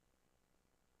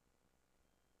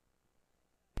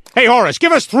Hey, Horace,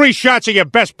 give us 3 shots of your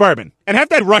best bourbon. And have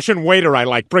that Russian waiter I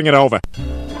like bring it over.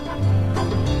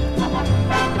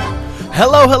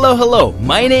 Hello.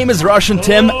 My name is Russian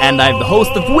Tim, and I'm the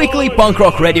host of weekly punk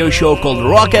rock radio show called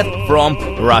Rocket from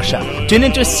Russia. Tune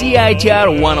into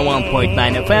CITR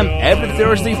 101.9 FM every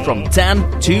Thursday from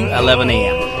 10 to 11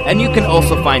 a.m. And you can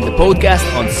also find the podcast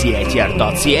on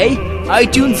CITR.ca,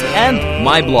 iTunes, and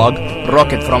my blog,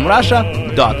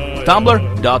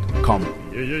 rocketfromrussia.tumblr.com.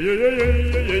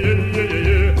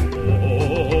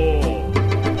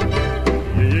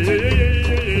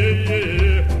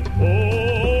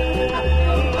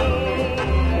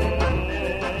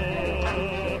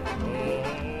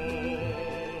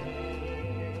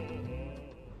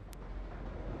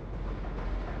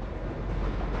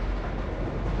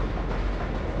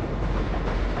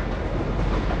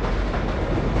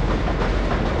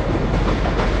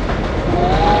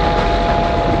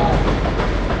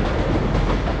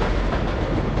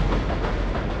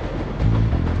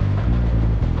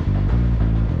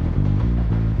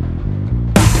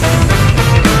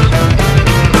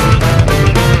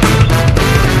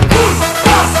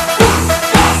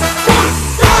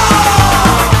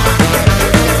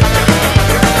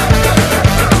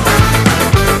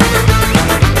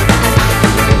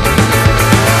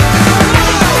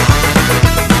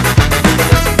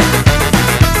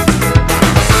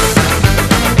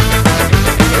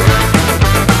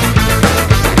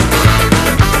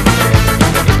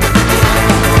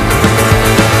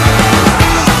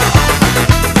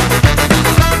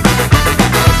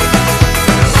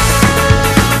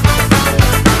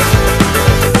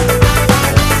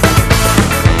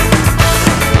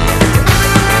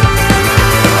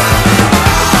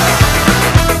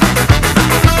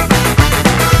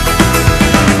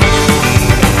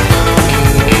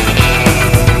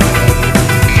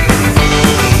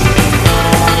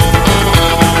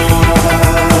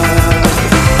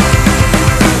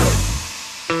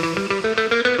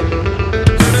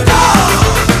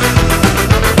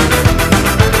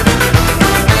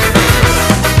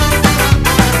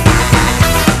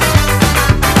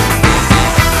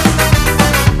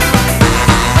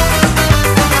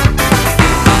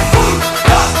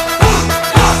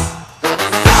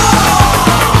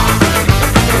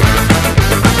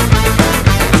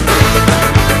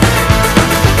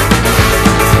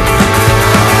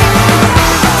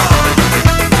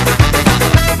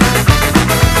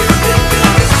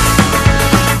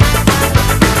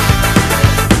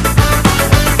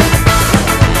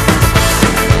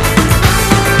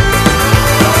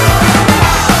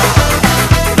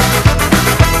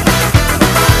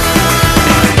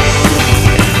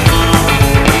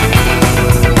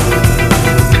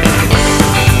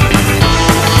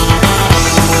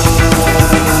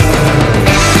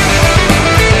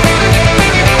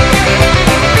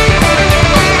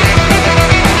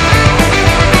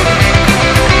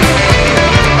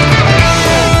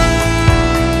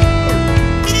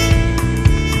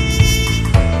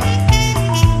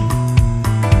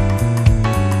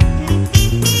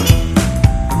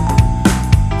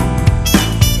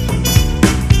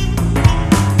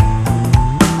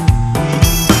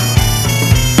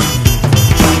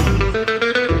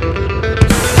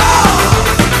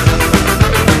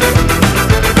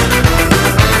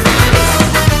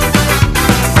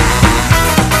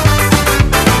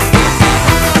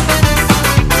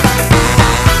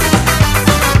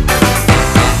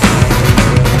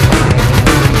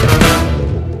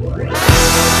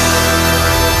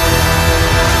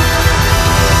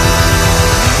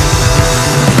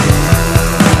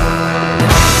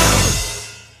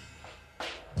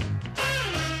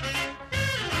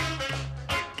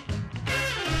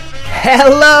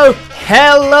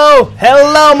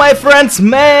 Hello, my friends.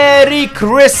 Merry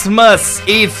Christmas.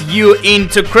 If you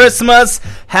into Christmas,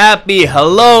 happy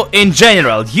hello in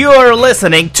general. You are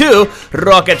listening to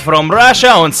Rocket from Russia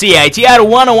on CITR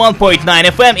 101.9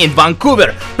 FM in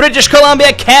Vancouver, British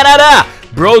Columbia, Canada.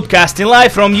 Broadcasting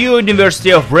live from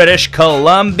University of British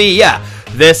Columbia.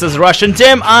 This is Russian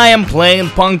Tim. I am playing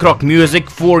punk rock music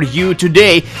for you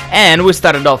today, and we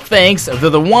started off things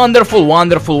with a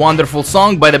wonderful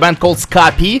song by the band called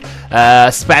Skapi,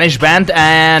 Spanish band,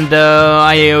 and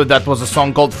that was a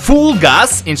song called Full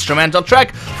Gas, instrumental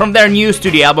track from their new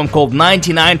studio album called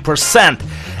 99%.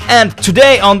 And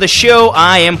today on the show,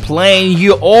 I am playing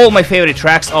you all my favorite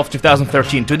tracks of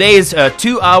 2013. Today is a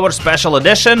 2-hour special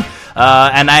edition.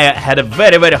 and I had a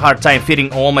very, very hard time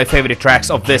fitting all my favorite tracks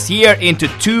of this year into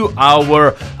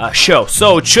 2-hour show.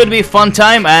 So it should be a fun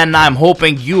time, and I'm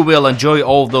hoping you will enjoy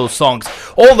all those songs.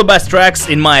 All the best tracks,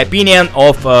 in my opinion,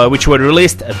 of which were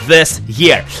released this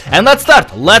year. And let's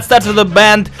start with a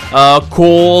band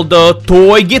called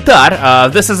Toy Guitar.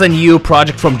 This is a new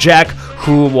project from Jack,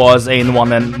 who was in One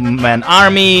Man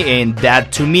Army, in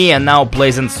Dead to Me, and now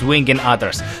plays in Swing and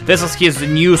Others. This is his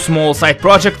new small side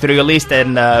project, released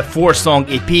in 4-song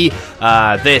EP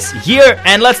this year.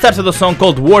 And let's start with a song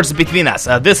called Words Between Us.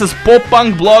 This is pop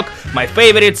punk block, my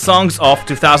favorite songs of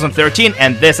 2013,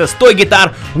 and this is Toy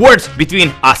Guitar, Words Between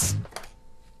Us.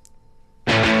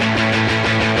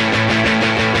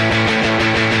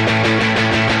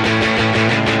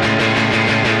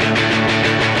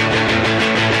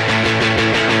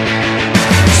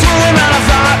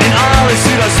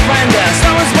 Splendor,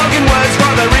 slow spoken words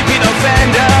for the repeat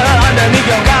offender. Underneath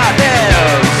your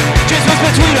goddamns, just what's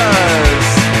between us.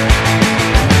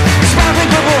 Sparkling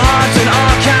purple hearts and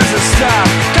all kinds of stuff.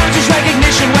 Conscious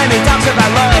recognition when he talks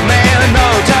about love, man. No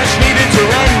touch needed to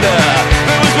render.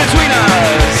 It was between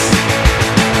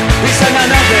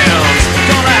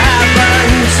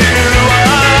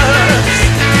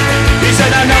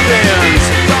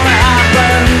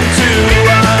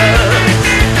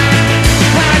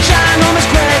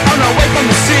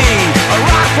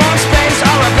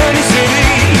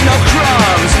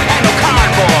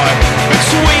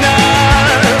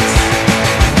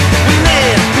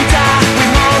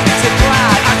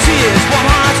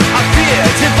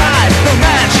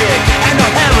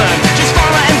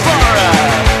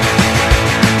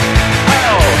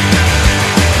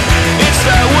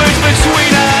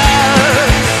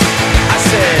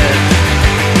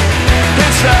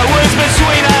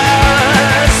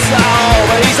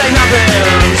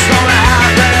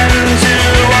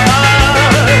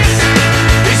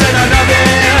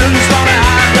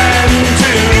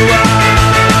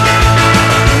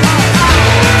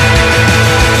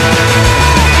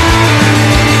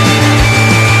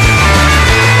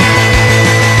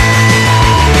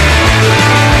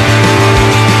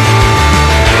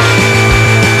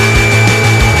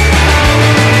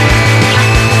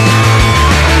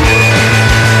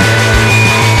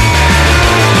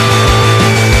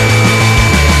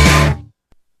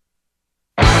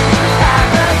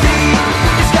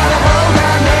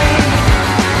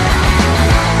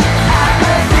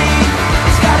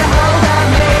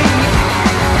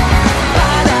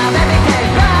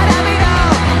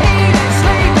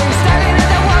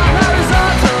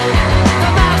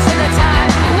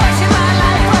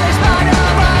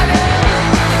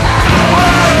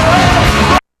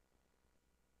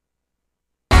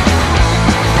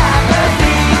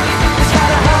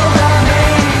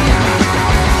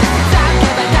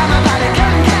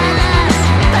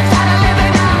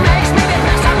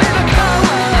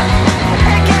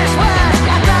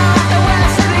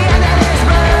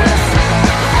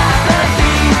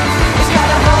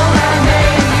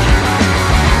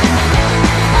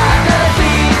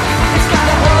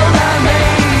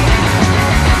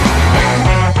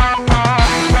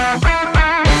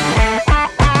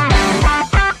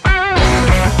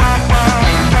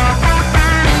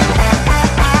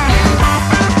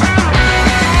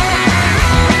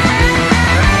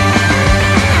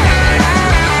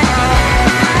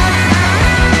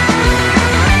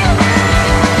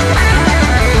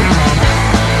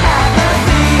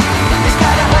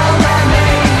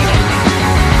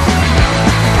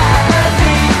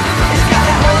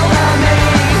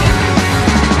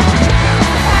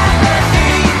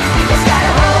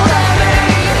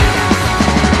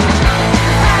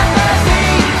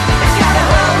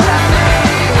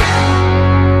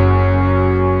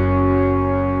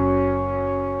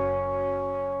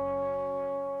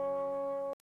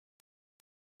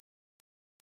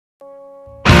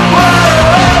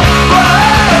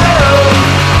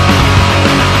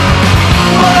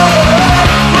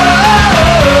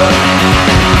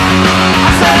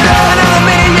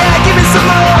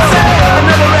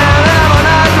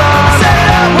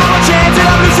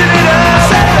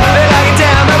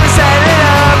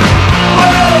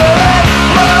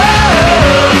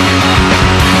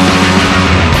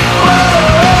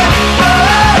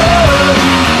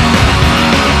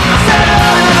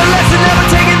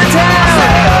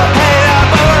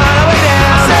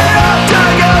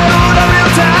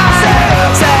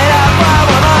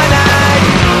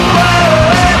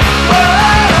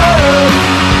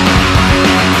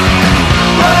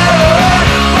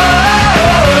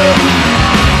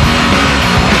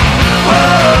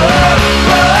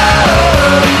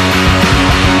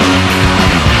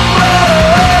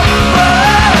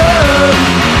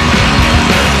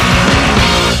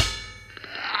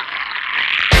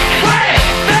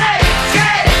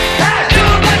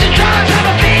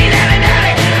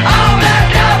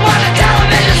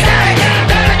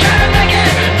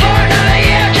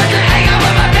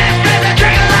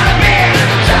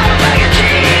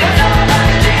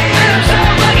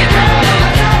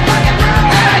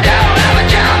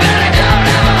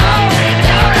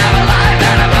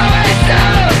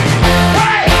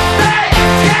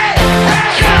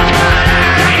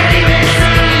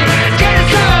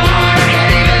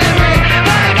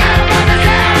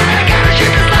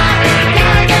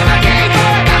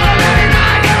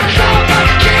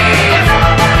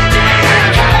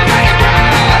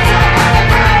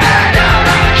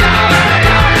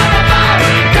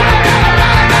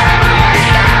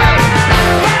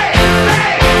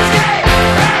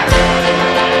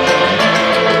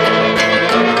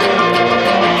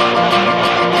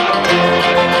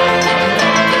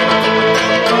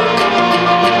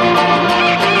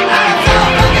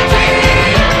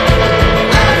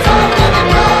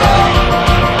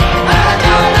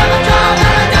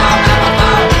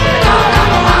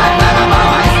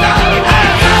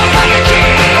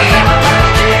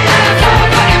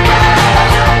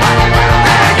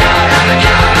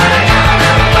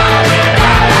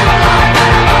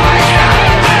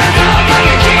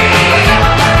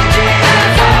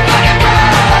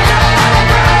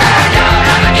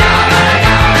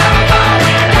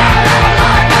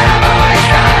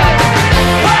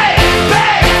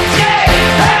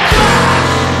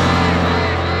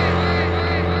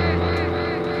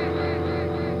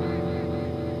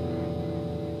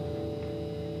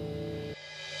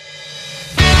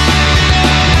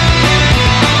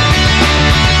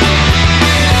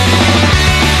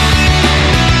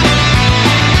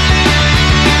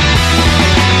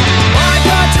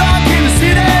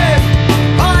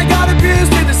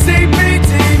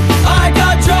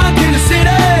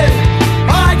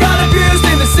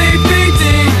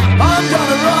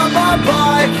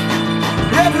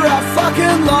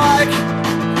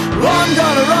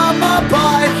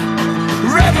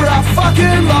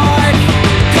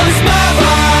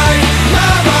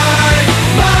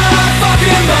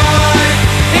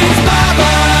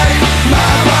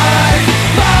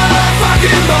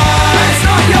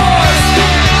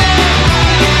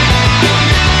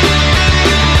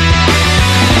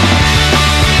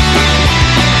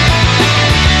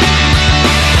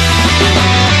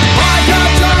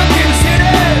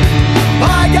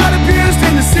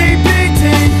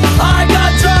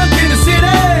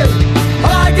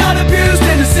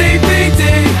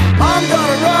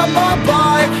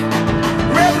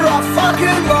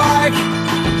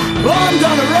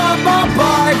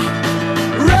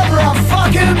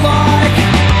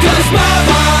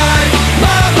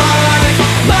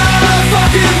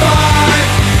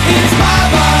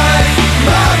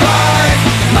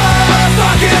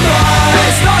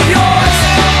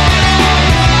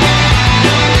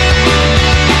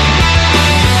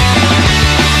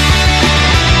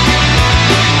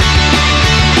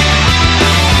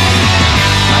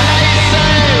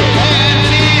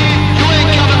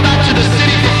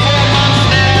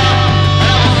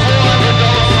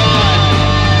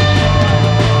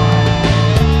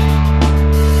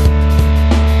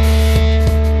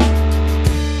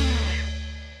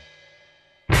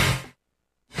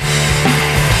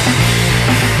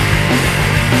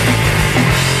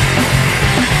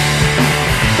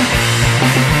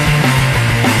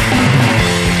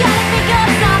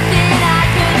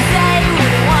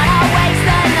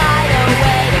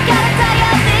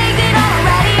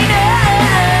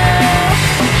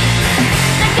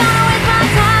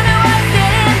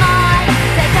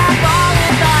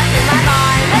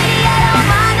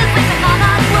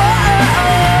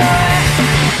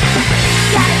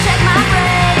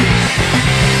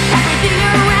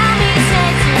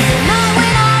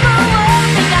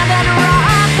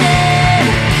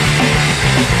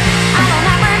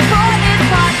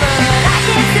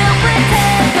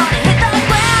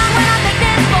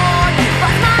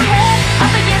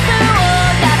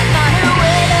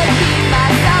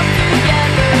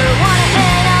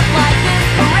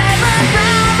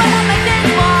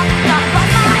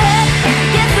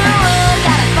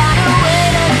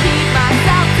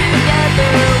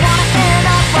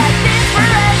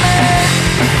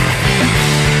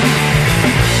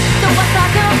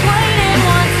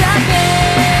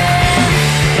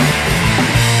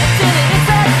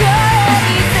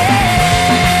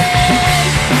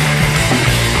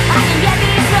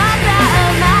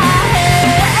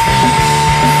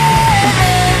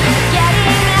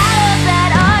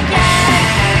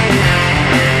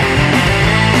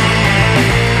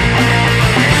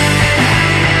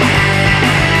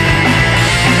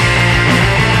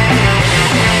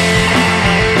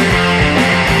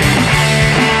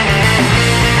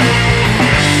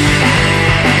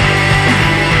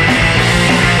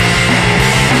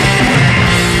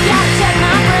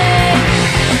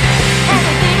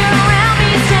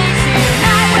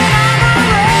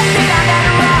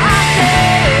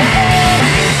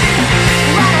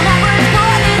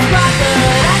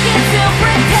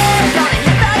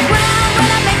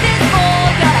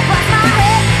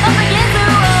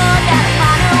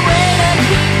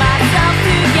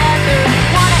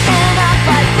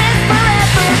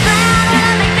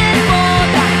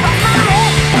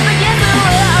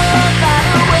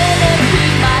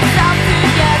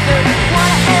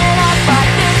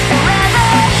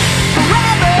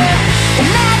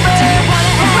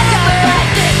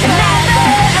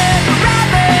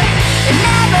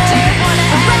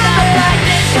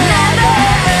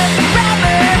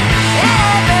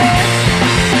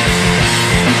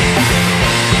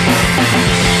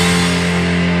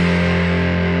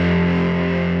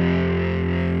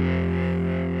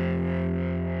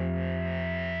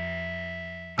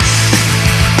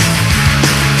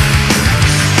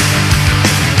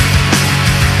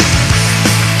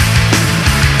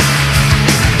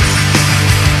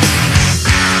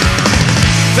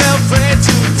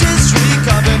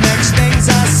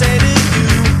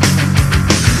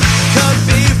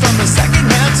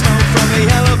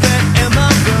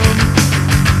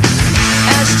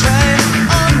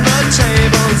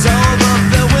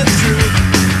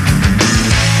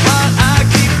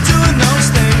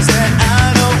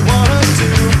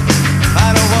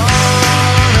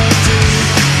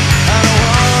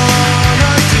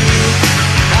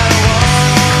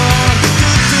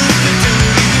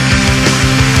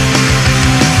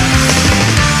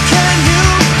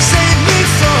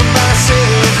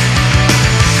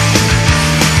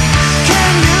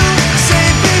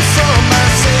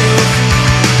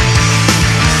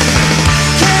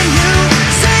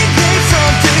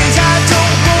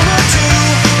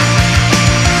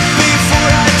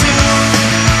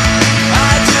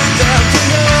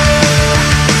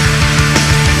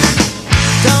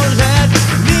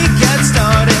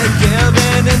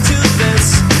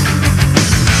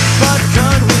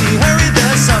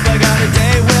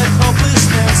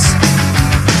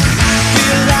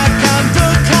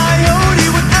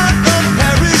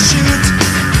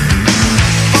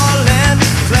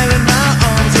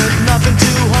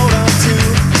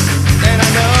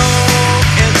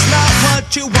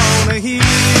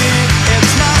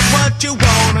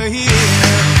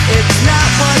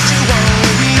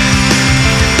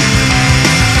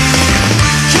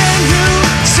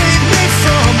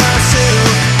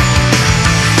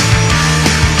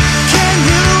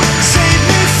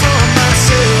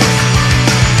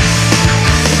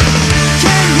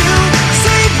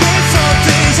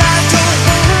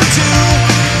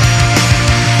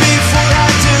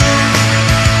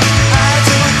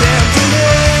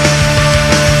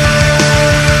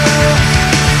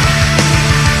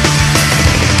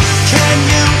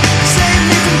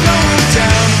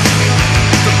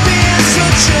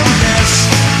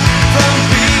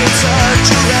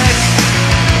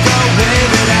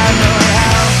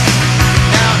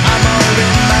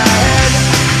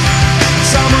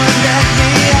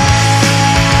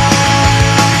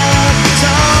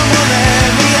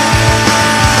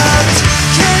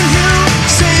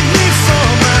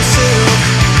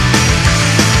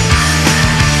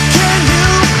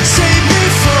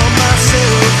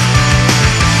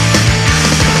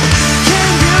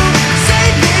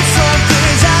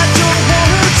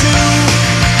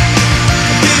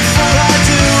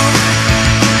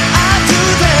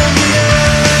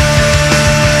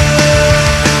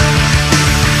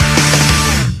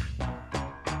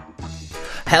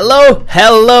Hello,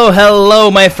 hello, hello,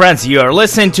 my friends. You are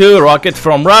listening to Rocket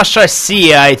from Russia,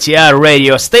 CITR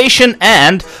radio station,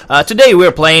 and today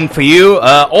we're playing for you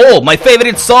all my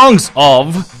favorite songs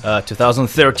of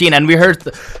 2013. And we heard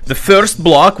the first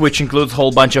block, which includes a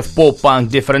whole bunch of pop-punk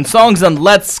different songs, and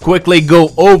let's quickly go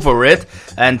over it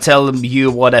and tell you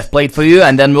what I've played for you,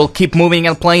 and then we'll keep moving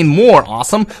and playing more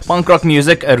awesome punk rock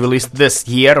music released this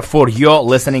year for your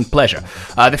listening pleasure.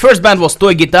 The first band was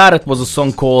Toy Guitar. It was a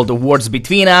song called Words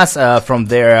Between Us from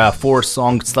their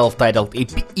 4-song self-titled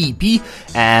EP.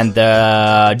 And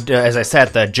as I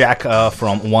said, Jack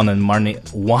from One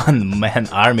Man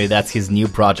Army, that's his new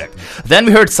project. Then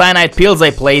we heard Cyanide Pills.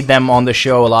 I played them on the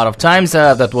show a lot of times.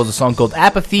 That was a song called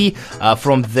Apathy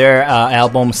from their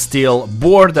album Still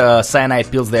Bored. Cyanide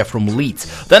Pills, they're from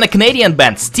Leeds. Then a Canadian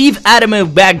band, Steve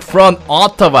Adamuk, back from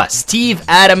Ottawa. Steve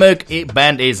Adamuk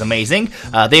band is amazing.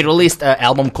 They released an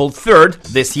album called Third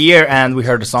this year, and we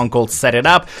heard a song called Set It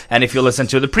Up. And if you listen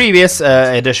to the previous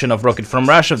edition of Rocket from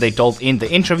Russia, they told in the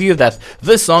interview that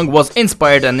this song was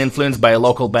inspired and influenced by a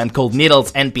local band called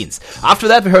Needles and Pins. After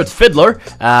that, we heard Fiddler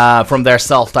from their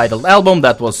self-titled album.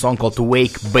 That was a song called To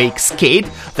Wake, Bake, Skate.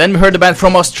 Then we heard a band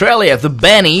from Australia, the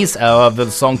Bennies, the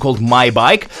song called My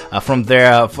Bike from their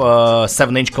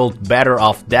 7-inch called Better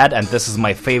Off Dead, and this is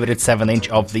my favorite 7-inch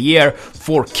of the year.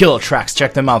 4 killer tracks,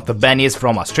 check them out, the Bennies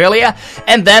from Australia.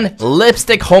 And then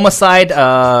Lipstick Homicide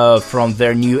from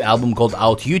their new album called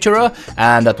Out Utero,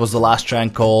 and that was the last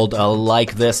track called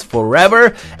Like This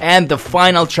Forever. And the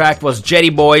final track was Jetty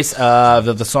Boys,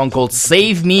 the song called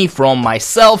Save Me From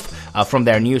Myself, from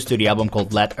their new studio album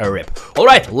called Let Her Rip.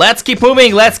 Alright, let's keep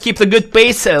moving, let's keep the good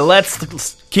pace,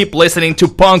 let's keep listening to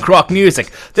punk rock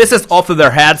music. This is Off of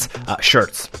Their Heads,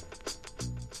 Shirts.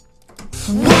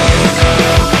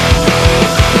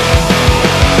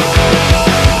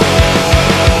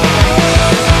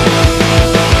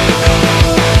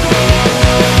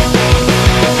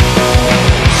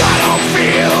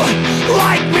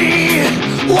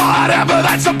 Whatever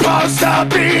that's supposed to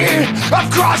be,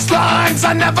 I've crossed lines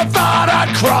I never thought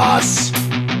I'd cross.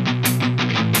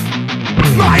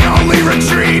 My only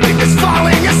retreat is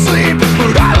falling asleep,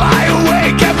 but I lie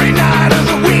awake every night of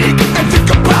the week and think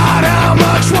about how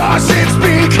much worse it's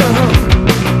become.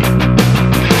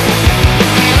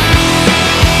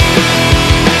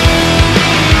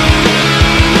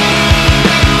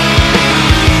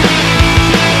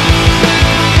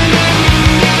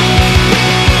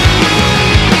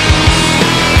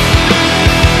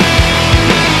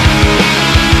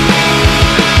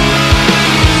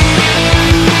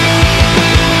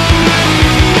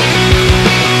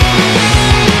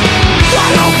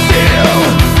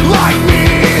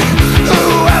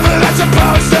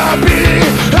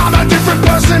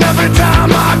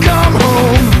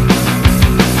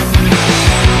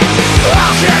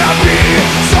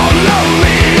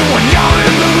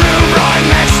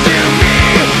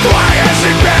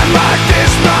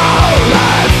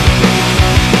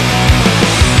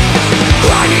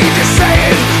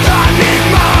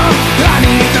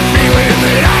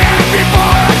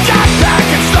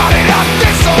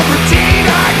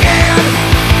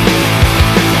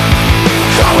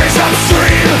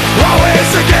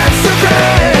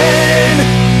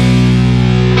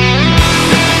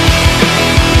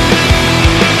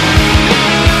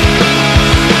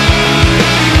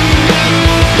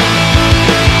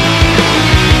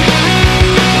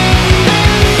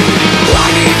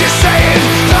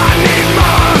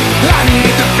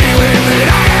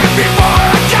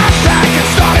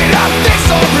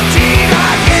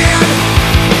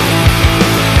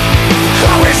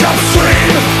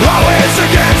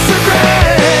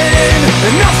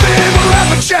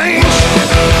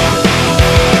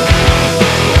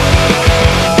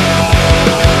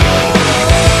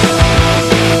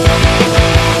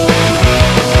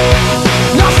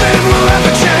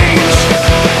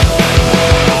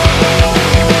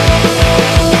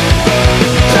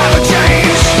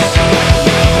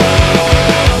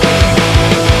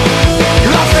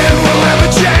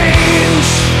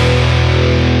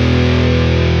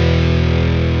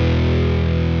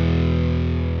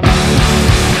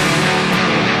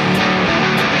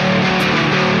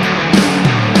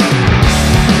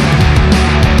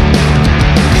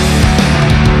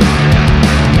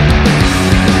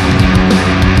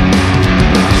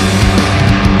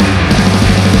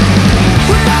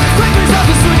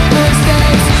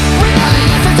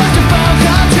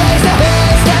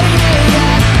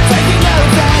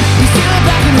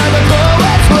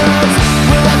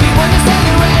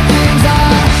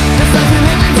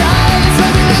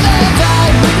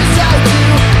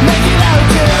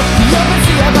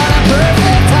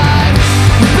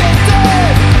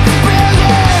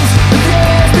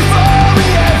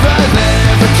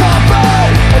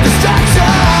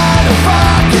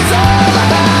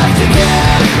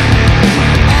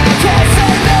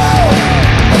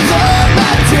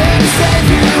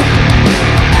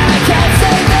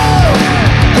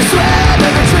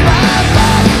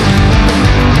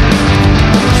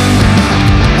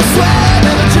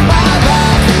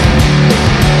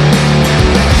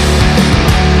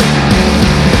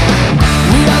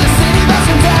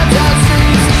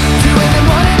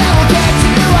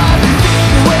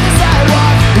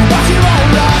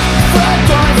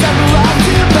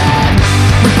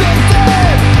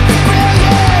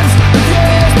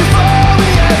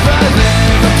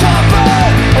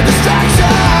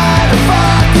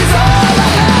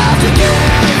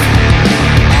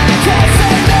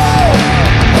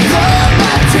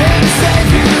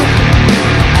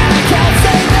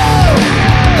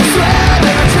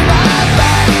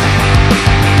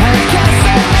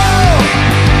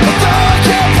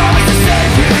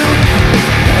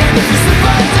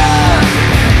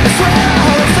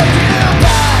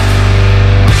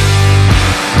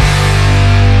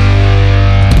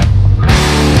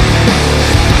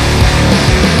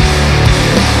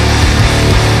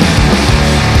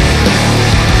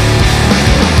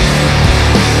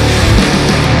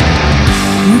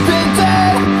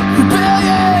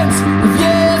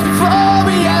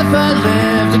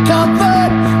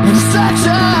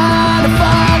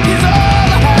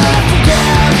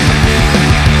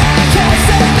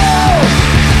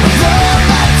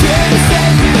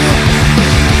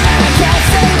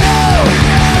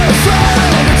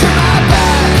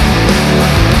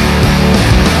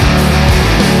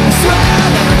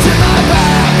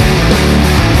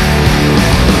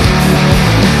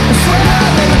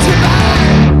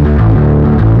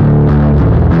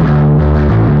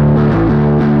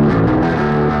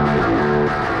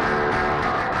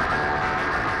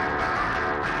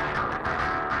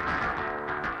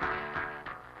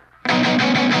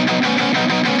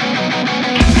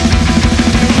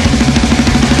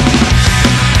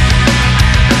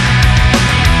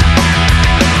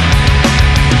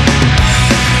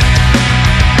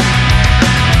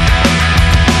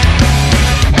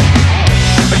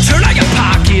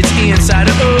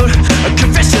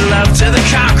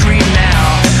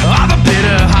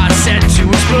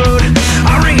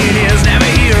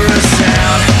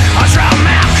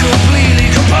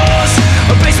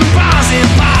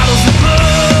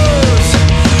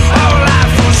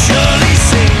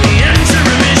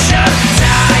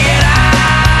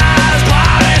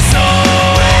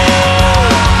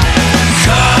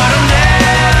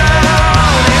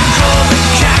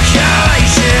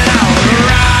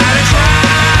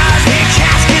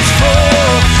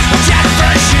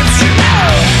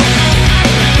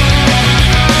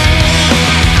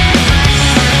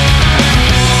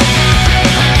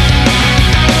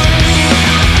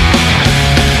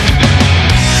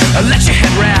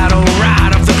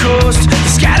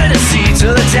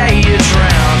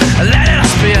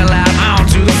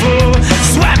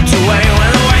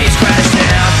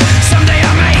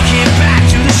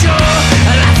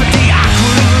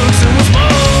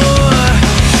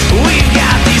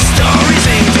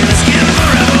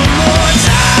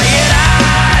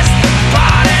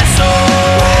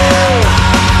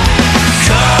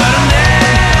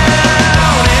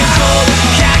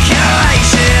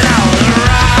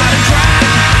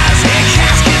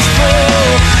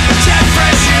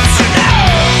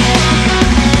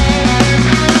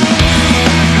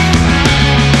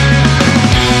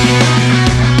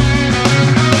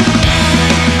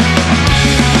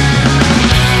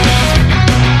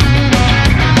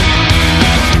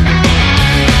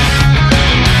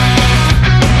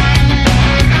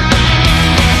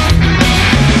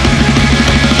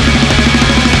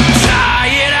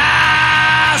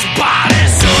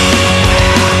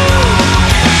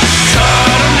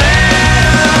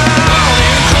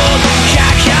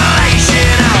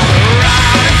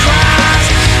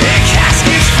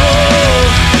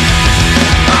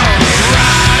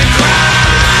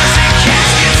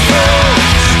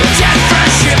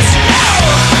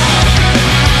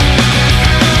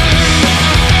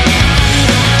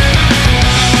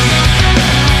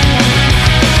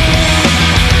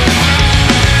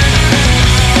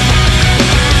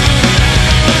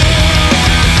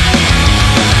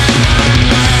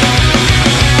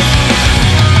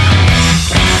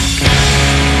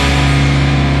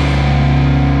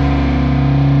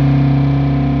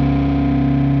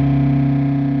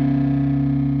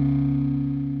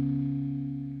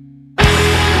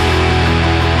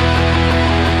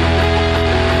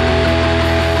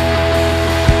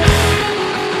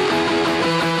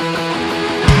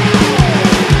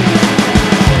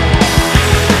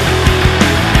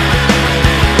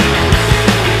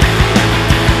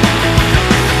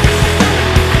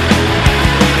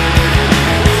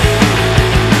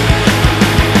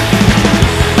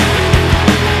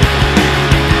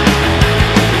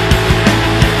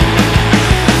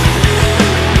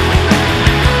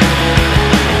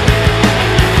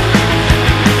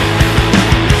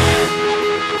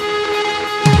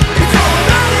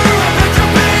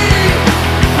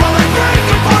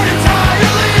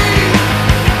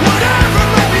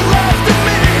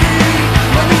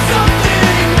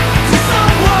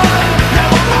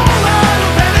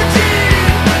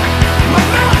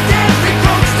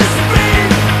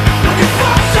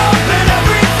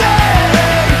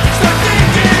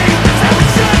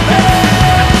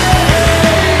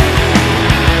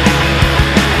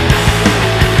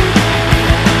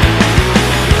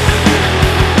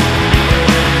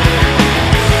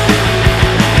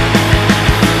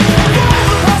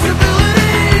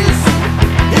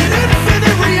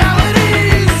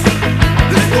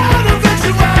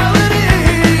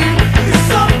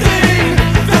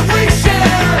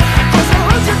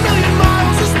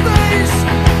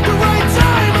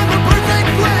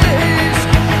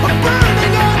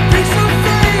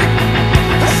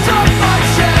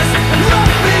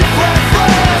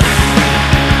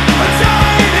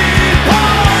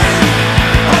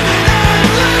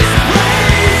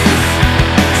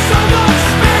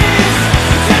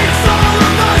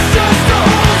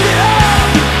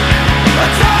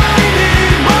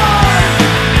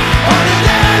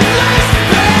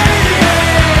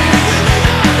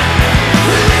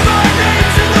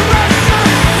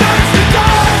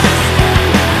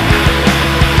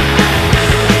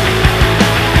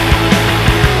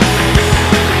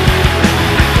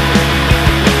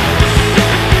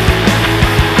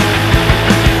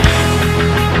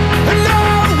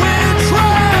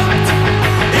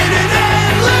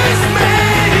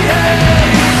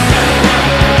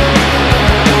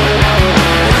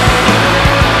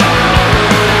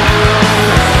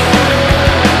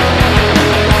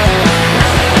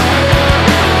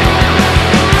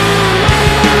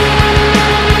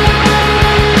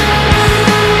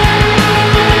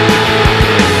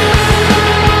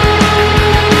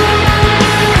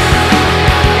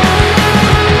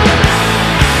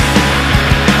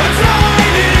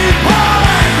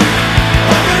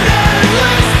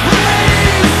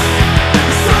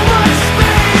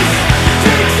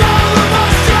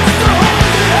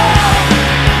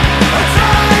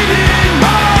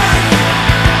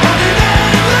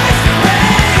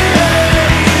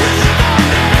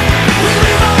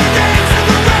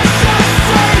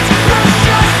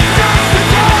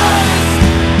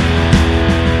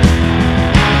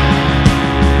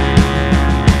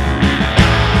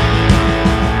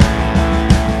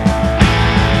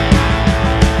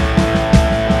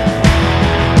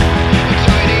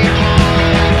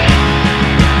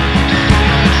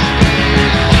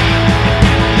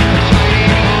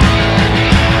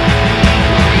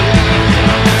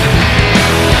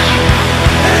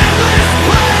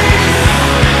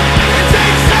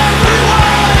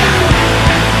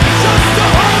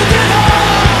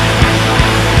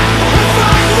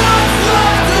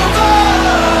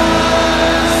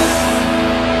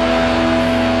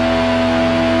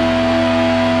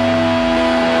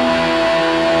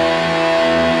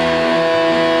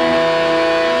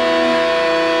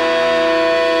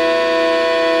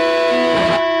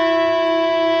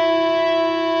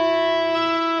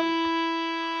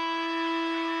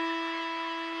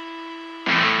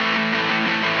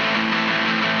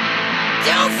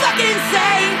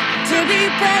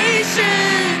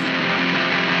 anticipation.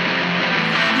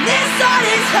 This song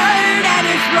is heard and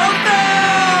it's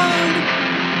profound.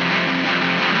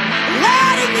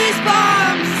 Letting these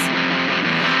bombs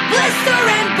blister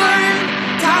and burn.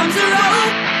 Times are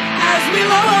up as we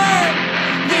lower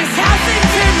this house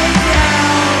into the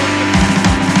ground.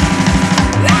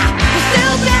 We're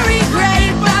still buried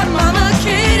grave by Mama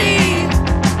Kitty.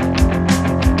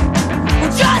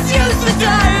 We'll just use the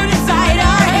dirt inside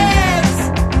our heads.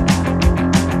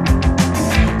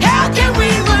 How can we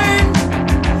learn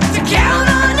to count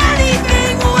on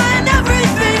anything when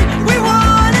everything we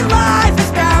want in life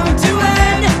is bound to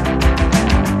end?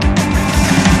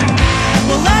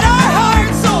 We'll let our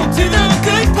hearts hold to the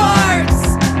good parts.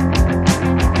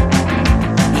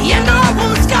 And our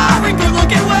wounds scarring good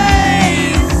looking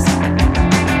ways.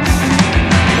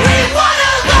 We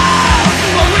wanna love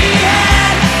what we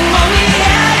had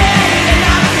and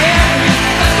not carry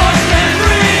a scorched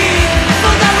memory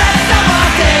for the rest of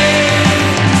our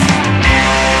days.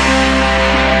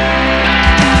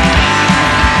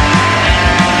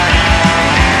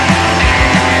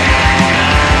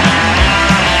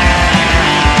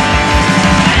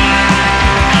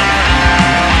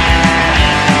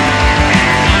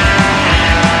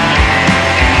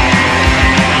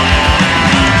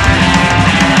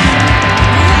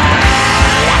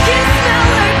 I can smell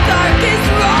her darkest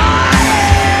rotting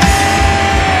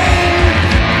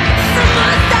from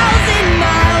 1,000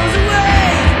 miles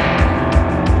away.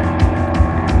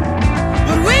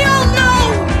 But we all know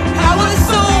how a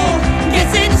soul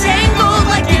gets entangled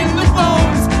like in the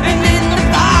bones and in the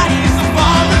bodies of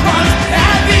all the ones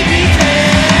that we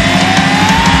became.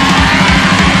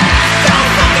 Don't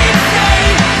fucking say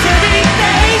to be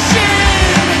patient.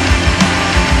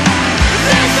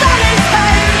 This song is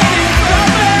heard and it's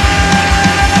profound.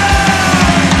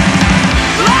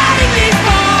 Lighting these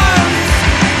bombs,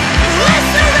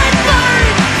 blister and burn.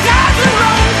 Down the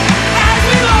road as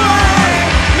we lower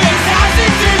this house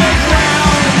into the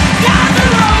ground. Down the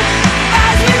road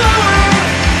as we lower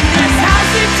this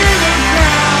house into the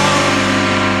ground.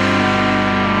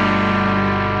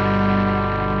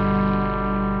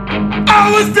 I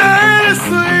was dead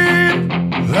asleep.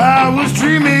 I was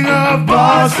dreaming of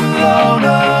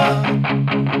Barcelona.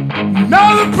 Now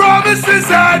the promises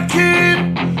I'd keep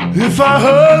if I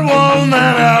heard one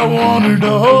that I wanted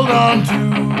to hold on to.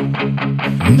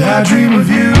 And I dream of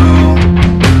you.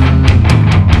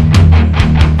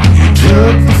 You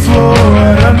took the floor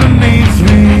right underneath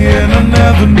me, and I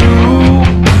never knew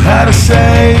how to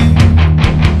say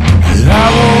that I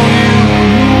want you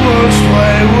the worst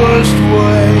way, worst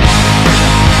way.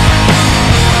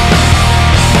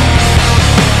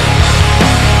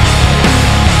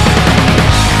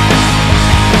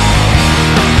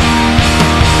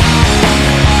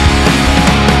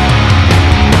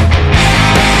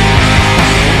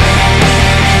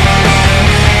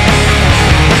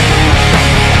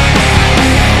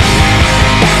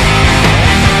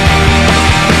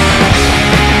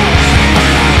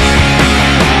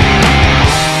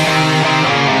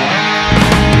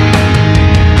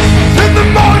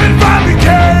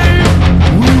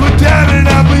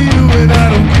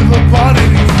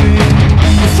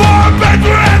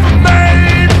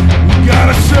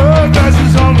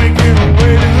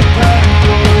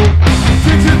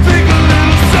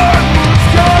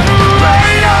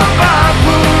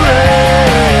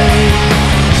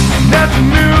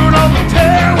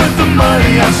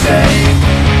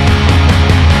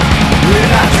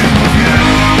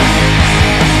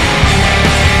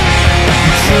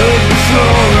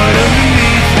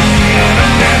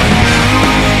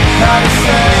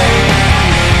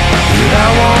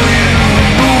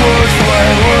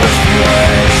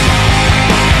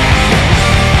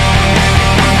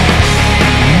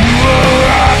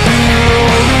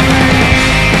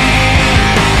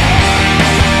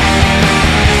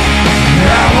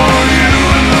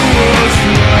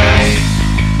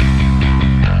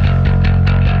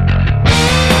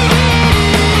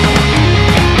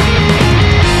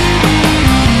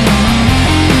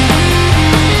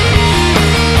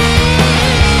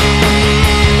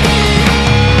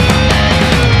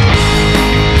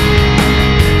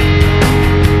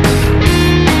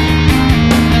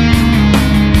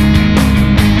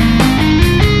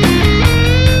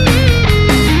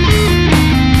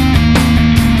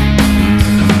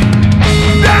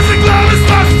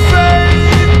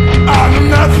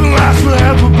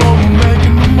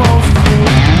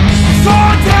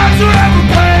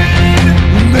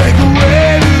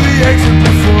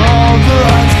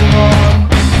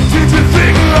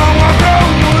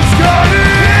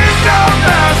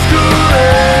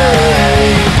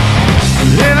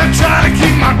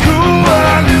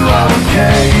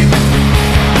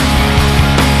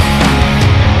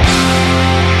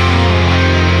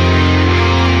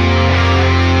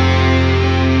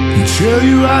 tell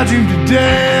you I dream to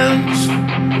dance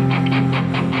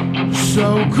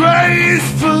so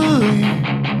gracefully.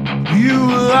 You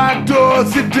were like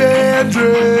Dorothy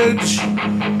Dandridge,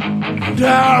 and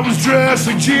I was dressed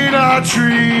like Gina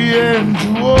Tree, and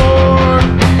you wore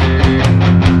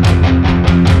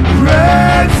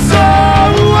red so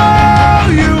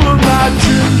well. You were my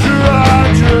Ginger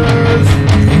Rogers,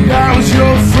 and I was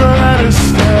your Fred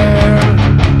Astaire.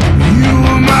 You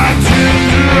were my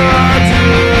Ginger Rogers.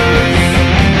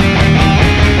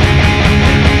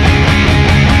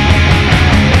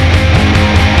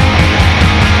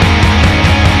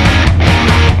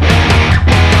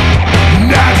 And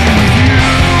I dream of you.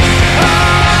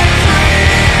 I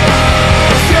dream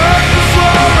of surface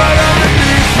floor right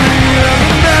underneath me, and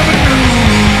I never knew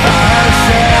I'd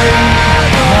say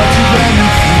how to let me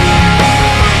free.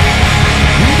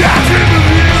 And I dream of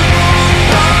you.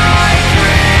 I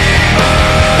dream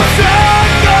of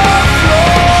surface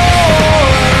floor,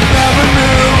 and I never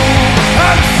knew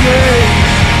I'd say.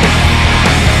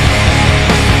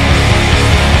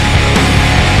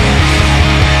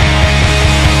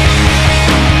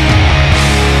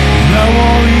 And I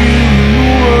want you in the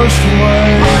worst way.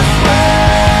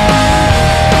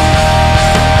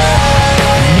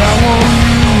 And I want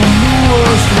you in the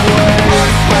worst way.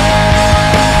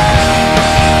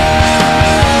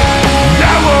 And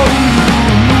I want you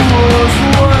in the worst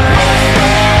way.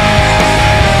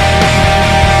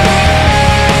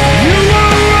 You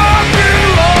were rock and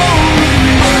roll with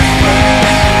me.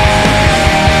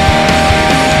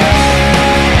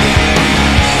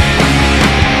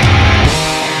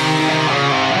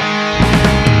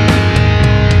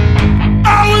 I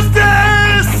was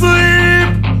dead asleep.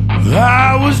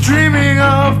 I was dreaming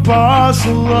of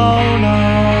Barcelona.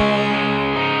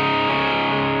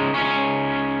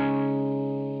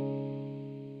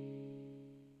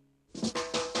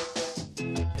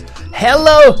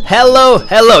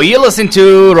 Hello. You listen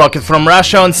to Rocket from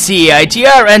Russia on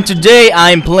CITR, and today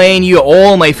I'm playing you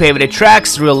all my favorite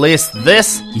tracks released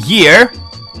this year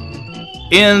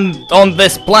on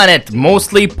this planet.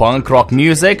 Mostly punk rock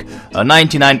music,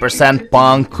 99%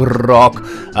 punk rock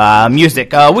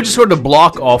music. We just heard a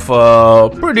block of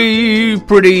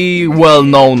pretty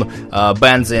well-known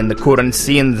bands in the current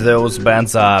scene. Those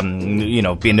bands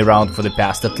been around for the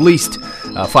past at least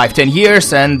 5-10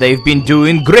 years, and they've been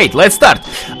doing great. Let's start.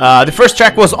 The first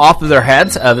track was Off Their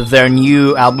Heads, their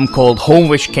new album called Home,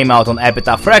 which came out on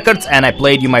Epitaph Records, and I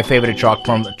played you my favorite track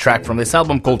from this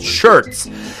album called Shirts.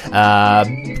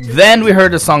 Then we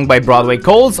heard a song by Broadway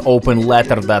Coals, Open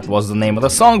Letter. That was the name of the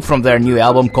song from their new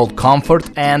album called Comfort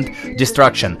and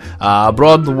Destruction.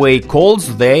 Broadway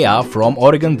Coals, they are from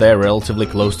Oregon. They're relatively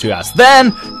close to us.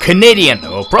 Then Canadian,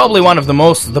 probably one of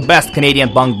the best Canadian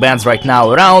punk bands right now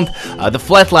around, the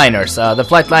Flatliners. The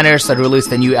Flatliners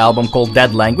released a new album called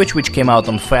Dead Language, which came out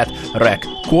on Fat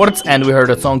Records, and we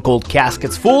heard a song called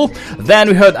Caskets Full. Then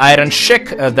we heard Iron Chic.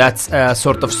 That's a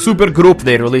sort of super group.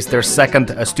 They released their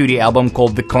second studio album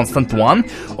called The Constant One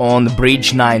on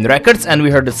Bridge 9 Records, and we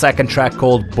heard the second track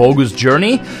called Bogus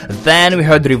Journey. Then we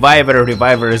heard Reviver.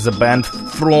 Reviver is a band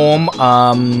from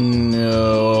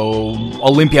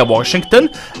Olympia, Washington,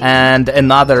 and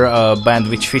another band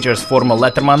which features former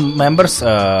Letterman members.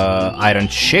 Iron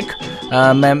Chic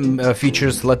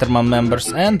features Letterman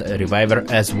members and Reviver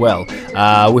as well.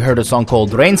 We heard a song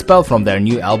called Rain Spell from their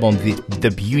new album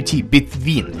The Beauty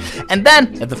Between. And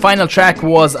then the final track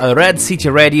was Red City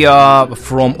Radio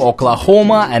from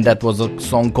Oklahoma, and that was a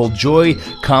song called Joy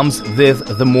Comes With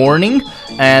The Morning,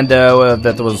 and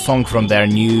that was a song from their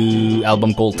new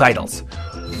album called Titles.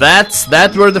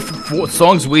 That were the four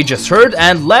songs we just heard,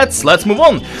 and let's move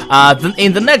on.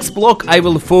 In the next block, I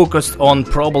will focus on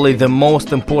probably the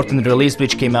most important release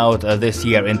which came out this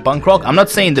year in punk rock. I'm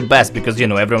not saying the best, because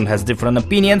everyone has different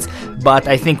opinions, but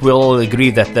I think we'll all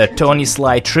agree that the Tony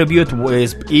Sly tribute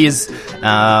is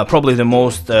probably the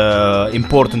most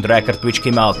important record which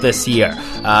came out this year.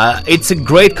 It's a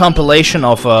great compilation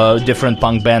of different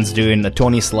punk bands doing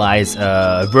Tony Sly's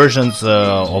versions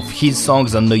of his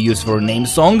songs and No Use for a Name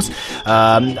songs.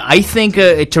 I think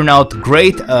it turned out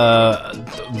great.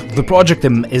 The project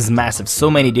is massive. So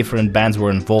many different bands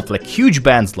were involved, like huge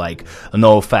bands like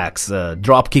NoFX,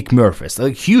 Dropkick Murphys.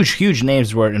 Huge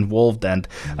names were involved and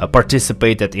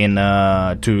participated in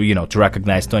to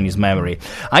recognize Tony's memory.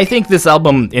 I think this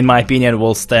album, in my opinion,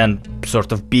 will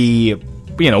be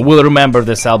will remember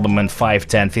this album in 5,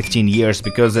 10, 15 years,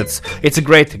 because it's a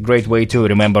great way to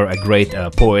remember a great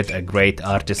poet, a great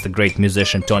artist, a great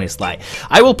musician, Tony Sly.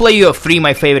 I will play you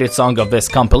my favorite song of this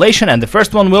compilation, and the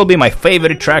first one will be my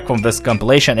favorite track from this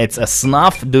compilation. It's a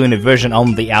Snuff doing a version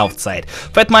on The Outside.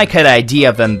 Fat Mike had an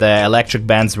idea when the electric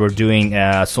bands were doing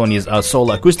Sony's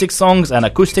solo acoustic songs, and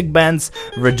acoustic bands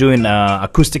were doing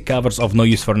acoustic covers of No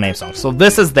Use for a Name songs. So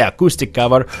this is the acoustic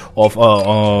cover of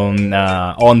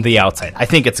on The Outside. I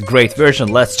think it's a great version.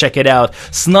 Let's check it out.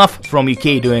 Snuff from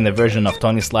UK doing the version of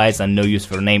Tony Slides and No Use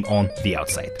for a Name on The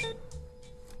Outside.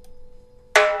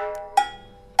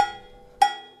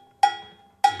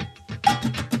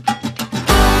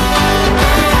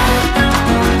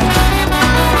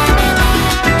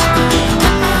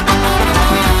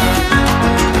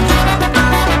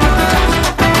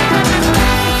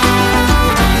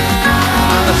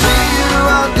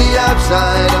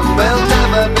 And we'll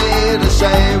never be the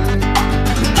same.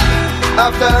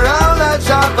 After all that's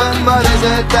happened, what is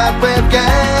it that we've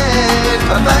gained?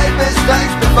 I made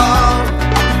mistakes before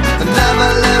and never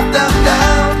lived them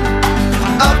down.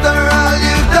 After all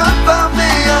you've done for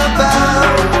me,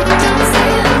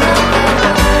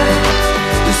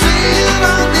 you see it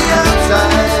on the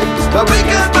outside, but we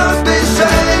can both be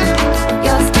saved.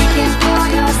 You're speaking for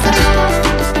yourself.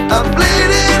 I'm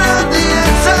bleeding on the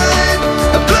inside,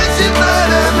 a place you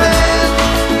might have been.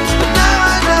 But now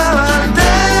I know I'll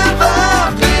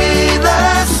never be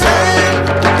the same.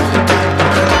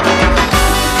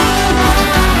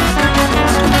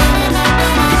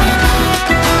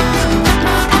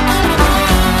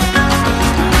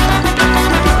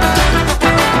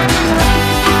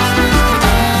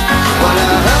 When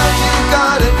I heard you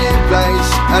got a new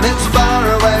place and it's far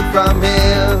away from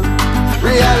here,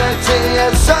 reality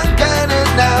has sunken in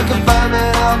now,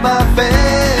 confirming all my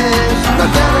fears. I'm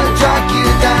gonna track you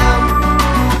down,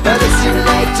 but it's too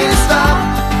late to stop.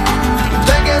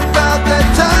 Thinking about the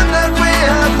time that we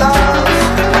have lost.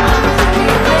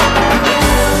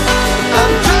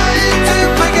 I'm trying to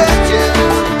forget you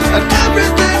and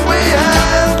everything we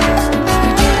have.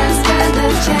 You didn't stand a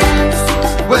chance.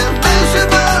 We're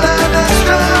miserable and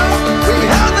extra. We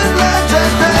haven't learned a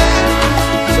thing.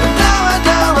 So now I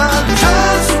know I'll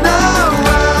trust no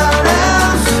one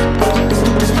else.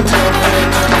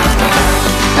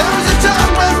 There was a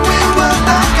time when we were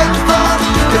back and forth.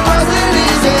 It wasn't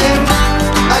easy.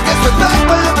 I guess we're back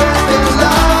where we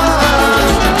belong.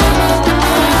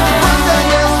 One day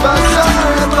is for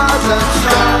sure it wasn't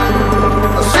strong.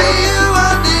 I'll see you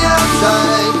on the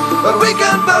outside, but we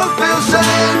can both feel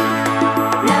sane.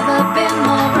 Never been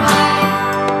more right.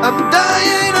 I'm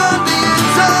dying on the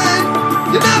inside.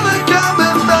 You're never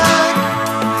coming back.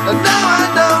 And now I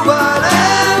know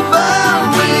whatever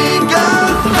we go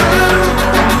through,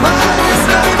 why it's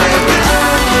not with you.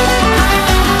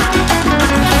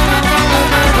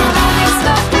 It's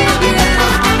stuck with you.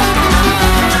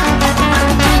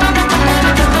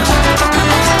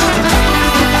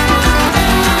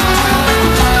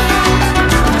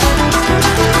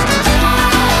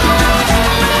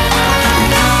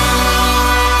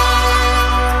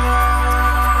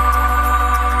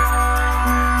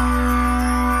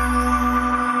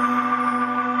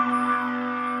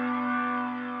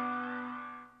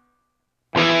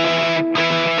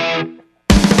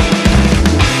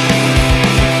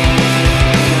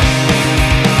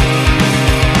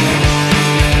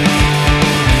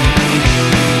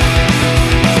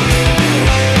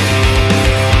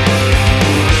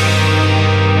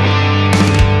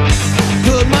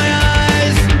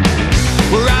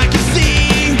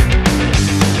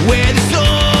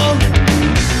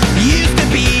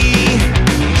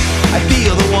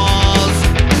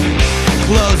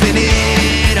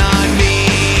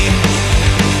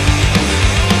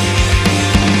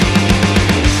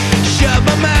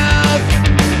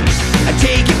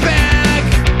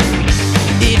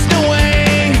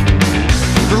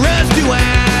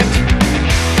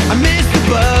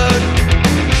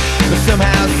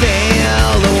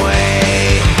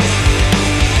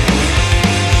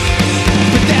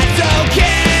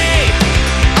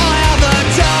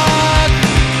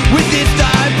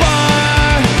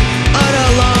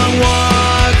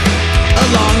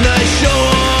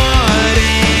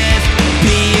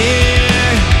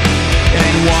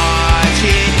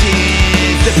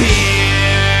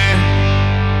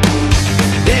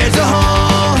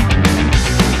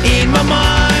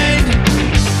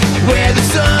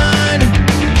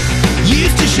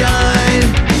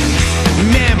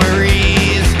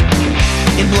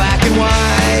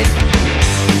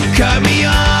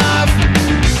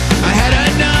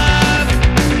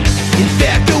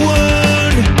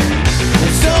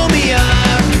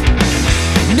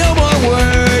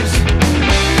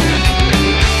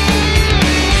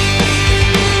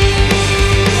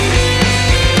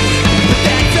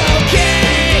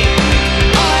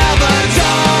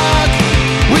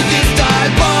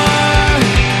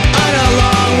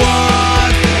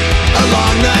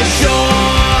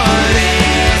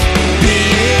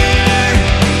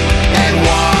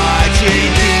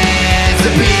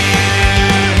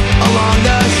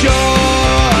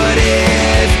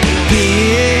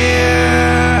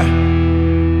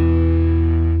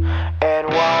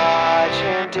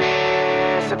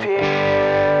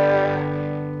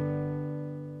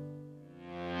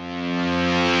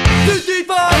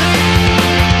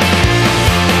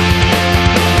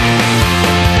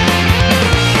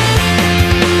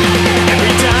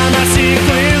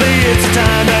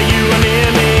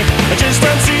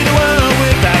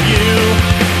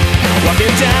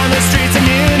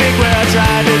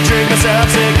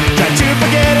 Try to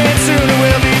forget it, soon it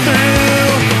will be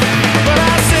through. But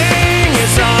I sing a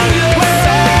song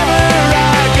wherever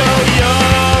I go.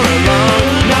 You're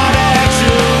alone, not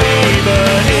actually,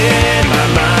 but in my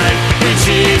mind, each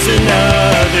is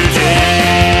another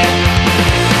day.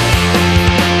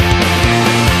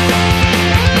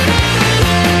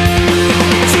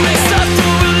 To make stuff to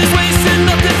release waste and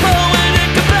nothing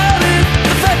poetic about it.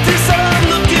 The fact is I'm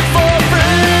looking for a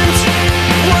friend,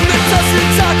 one that doesn't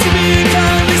talk to me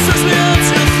kindly, serves me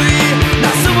until 3.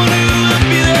 Not someone who will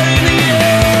be there in the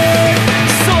end.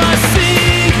 So I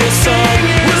sing a song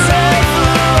wherever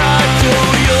I go.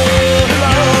 You're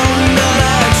alone, not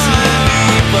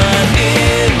actually, but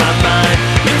in my mind,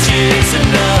 each is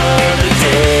another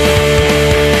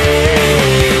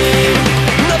day.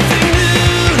 Nothing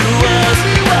new to us,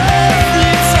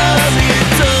 every time it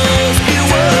does get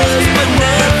worse, but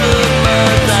never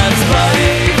mind, that's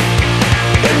life,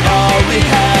 and all we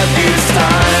have is time.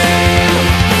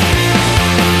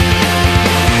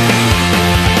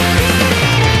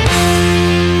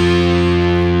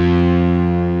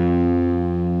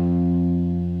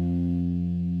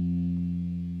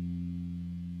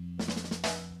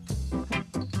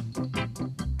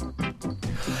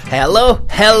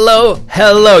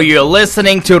 Hello. You're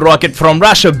listening to Rocket from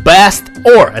Russia, best,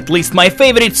 or at least my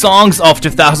favorite songs of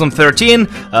 2013,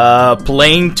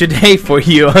 playing today for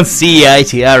you on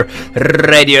CITR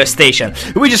radio station.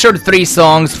 We just heard 3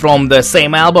 songs from the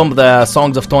same album, the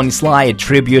Songs of Tony Sly, a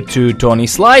tribute to Tony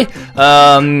Sly.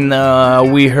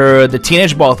 We heard the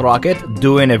Teenage Bottlerocket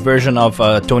doing a version of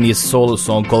Tony's solo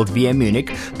song called Via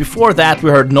Munich. Before that, we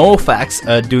heard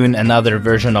NoFX doing another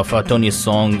version of Tony's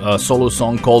solo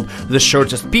song called The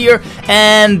Shortest Pier,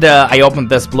 and I opened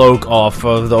this block of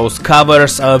those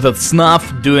covers with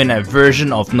Snuff doing a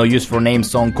version of No Use for Name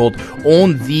song called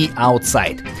On the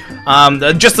Outside.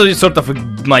 Just sort of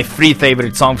my 3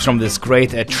 favorite songs from this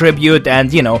great tribute,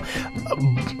 and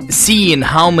seeing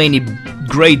how many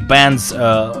great bands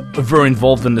were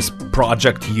involved in this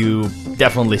project, you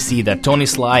definitely see that Tony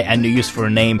Sly and No Use for a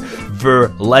Name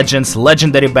were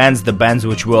legendary bands, the bands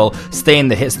which will stay in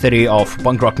the history of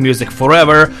punk rock music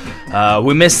forever.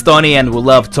 We miss Tony and we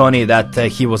love Tony, that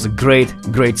he was a great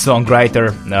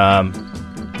songwriter.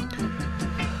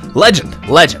 Legend.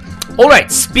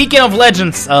 Alright, speaking of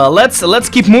legends, let's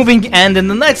keep moving, and in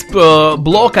the next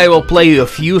block I will play you a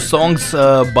few songs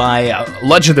by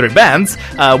legendary bands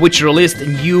which released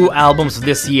new albums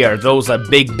this year. Those are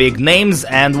big names,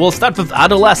 and we'll start with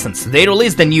Adolescents. They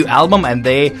released a new album, and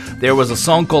there was a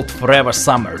song called Forever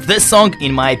Summer. This song,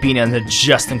 in my opinion, is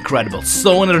just incredible.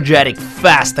 So energetic,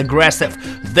 fast, aggressive.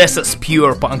 This is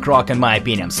pure punk rock in my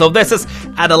opinion. So this is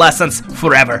Adolescents,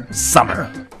 Forever Summer.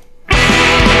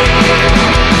 Here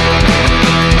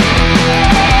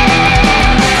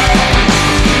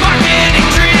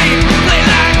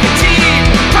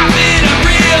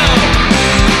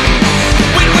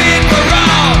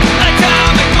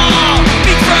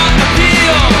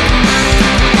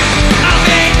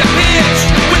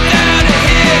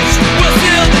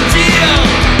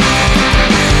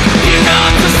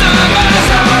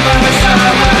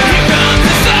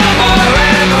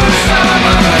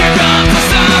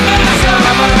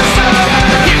comes the summer.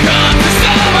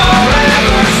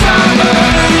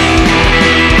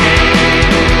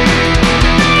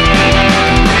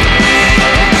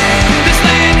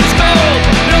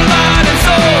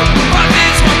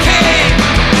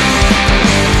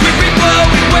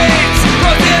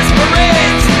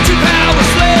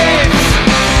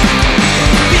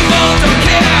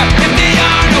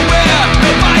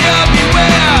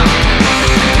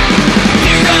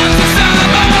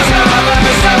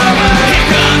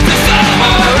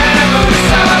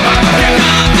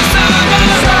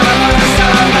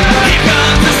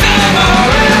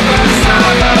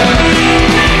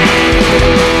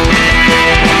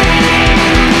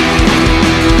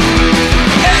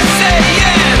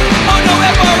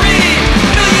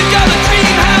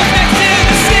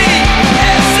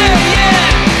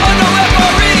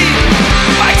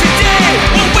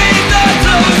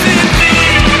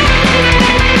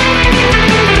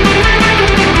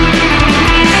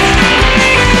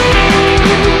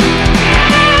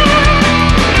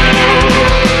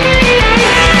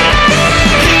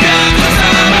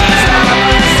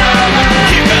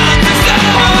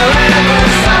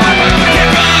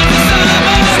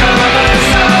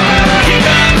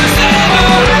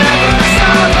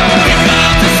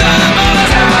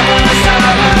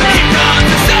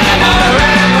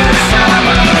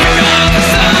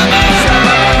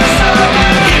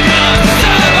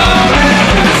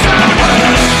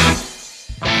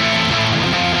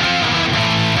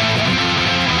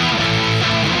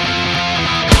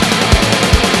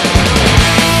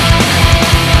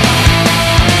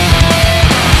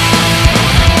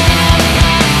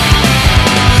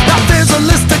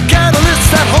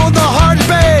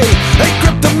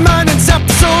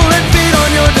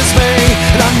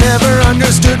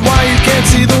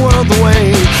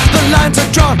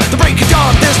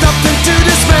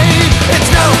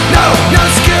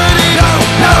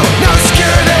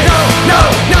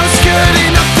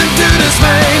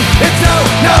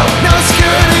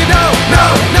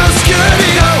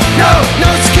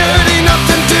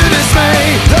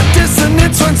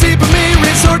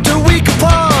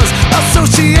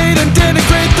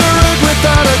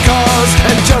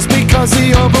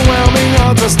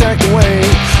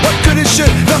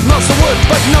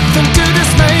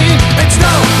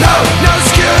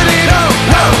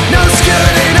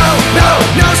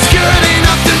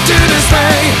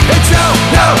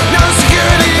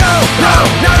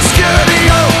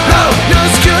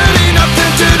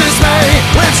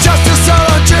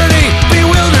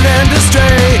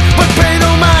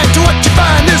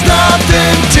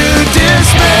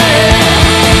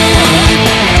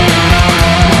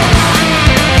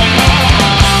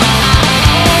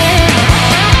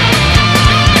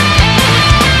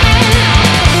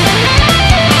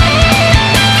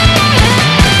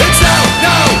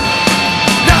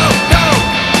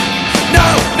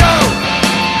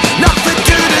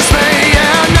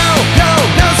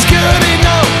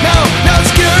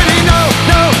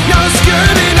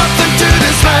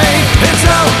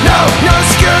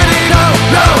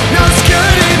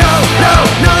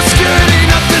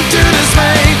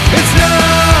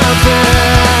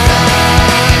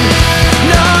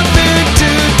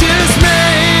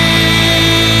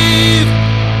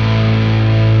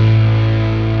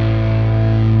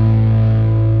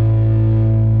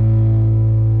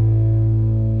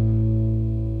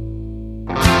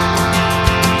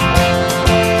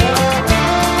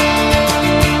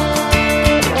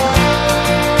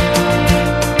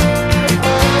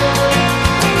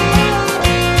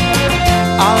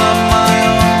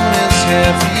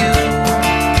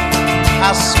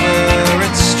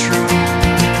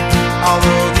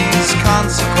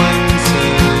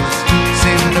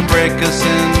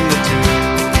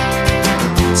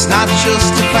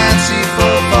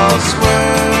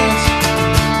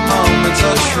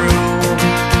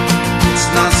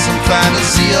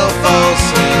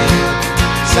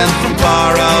 sent from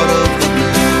far out of the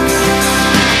blue.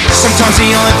 Sometimes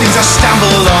the only things I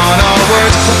stumble on are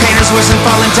words. The pain is worse than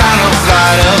falling down a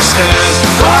flight of stairs.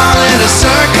 All in a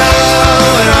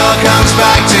circle, it all comes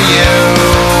back to you.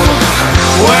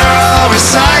 We're all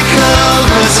recycled,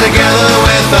 put together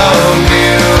with old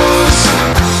news.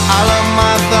 All of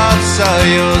my thoughts are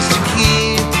yours to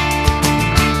keep.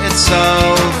 It's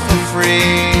all for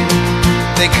free.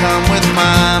 They come with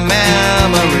my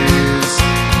memories,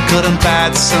 good and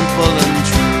bad, simple and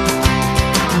true.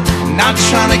 Not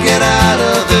trying to get out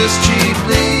of this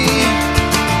cheaply.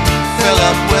 Fill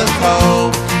up with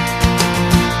hope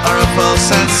or a false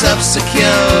sense of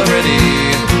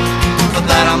security. For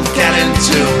that I'm getting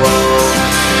too old.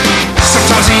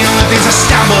 Sometimes the only things I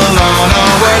stumble on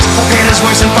are words. The pain is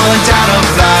worse than falling down a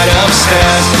flight of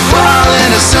stairs. We're all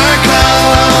in a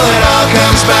circle, it all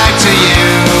comes back to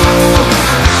you.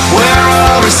 We're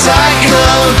all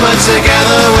recycled, put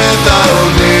together with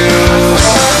old news.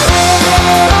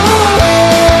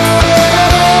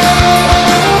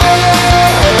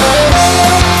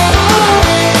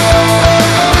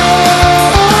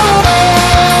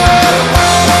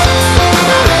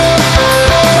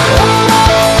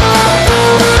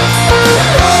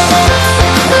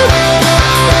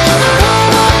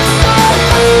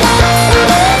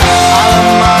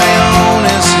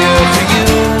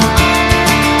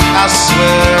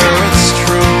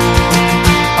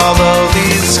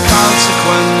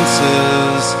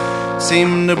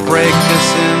 Seem to break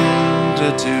us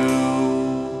into two.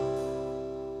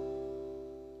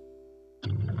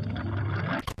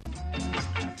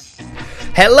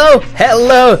 Hello,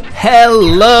 hello,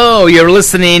 hello! You're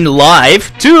listening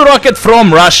live to Rocket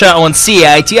from Russia on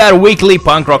CITR weekly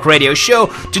punk rock radio show.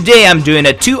 Today I'm doing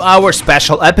a 2-hour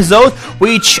special episode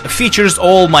which features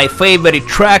all my favorite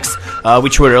tracks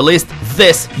which were released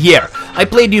this year. I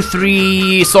played you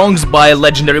 3 songs by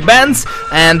legendary bands,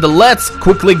 and let's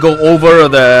quickly go over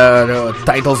the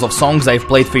titles of songs I've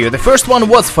played for you. The first one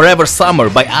was Forever Summer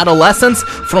by Adolescents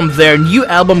from their new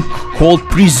album called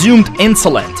Presumed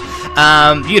Insolent.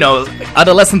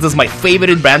 Adolescents is my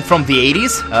favorite band from the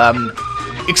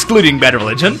 80s, excluding Bad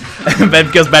Religion,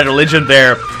 because Bad Religion,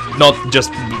 they're not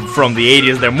just from the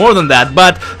 80s, they're more than that,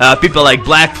 but people like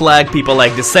Black Flag, people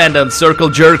like Descendants, Circle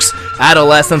Jerks,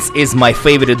 Adolescents is my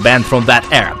favorite band from that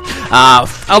era.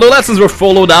 Adolescents were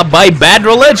followed up by Bad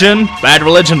Religion. Bad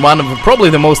Religion, one of probably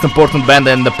the most important band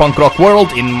in the punk rock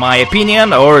world, in my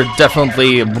opinion, or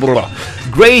definitely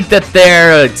great that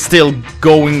they're still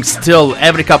going. Still,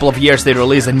 every couple of years they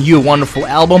release a new wonderful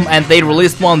album, and they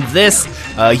released one this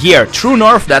year. True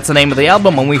North, that's the name of the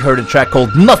album, and we heard a track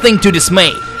called Nothing to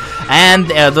Dismay. And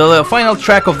the final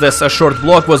track of this short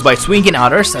block was by Swingin'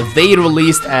 Utters. They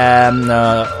released a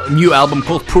new album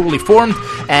called Poorly Formed,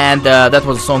 and that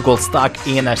was a song called Stuck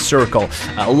in a Circle.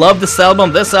 Love this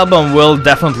album. This album will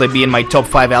definitely be in my top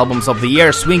 5 albums of the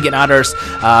year. Swingin' Utters.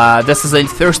 This is the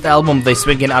first album the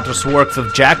Swingin' Utters worked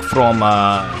with Jack from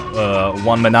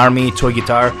One Man Army, Toy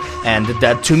Guitar, and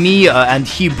that to me, and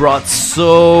he brought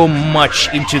so much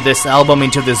into this album,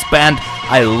 into this band.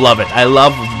 I love it. I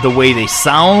love the way they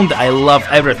sound. I love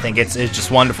everything. It's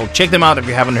just wonderful. Check them out if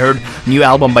you haven't heard. New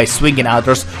album by Swingin'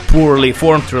 Utters, Poorly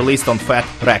Formed, released on Fat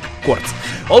Records.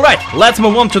 Alright, let's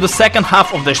move on to the second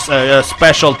half of this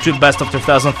special Best of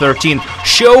 2013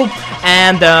 show.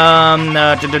 And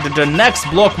the next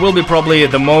block will be probably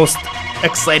the most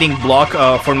exciting block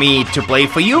for me to play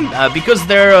for you, because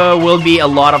there will be a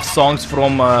lot of songs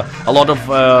from a lot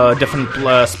of different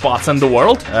spots in the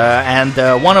world,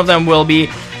 and one of them will be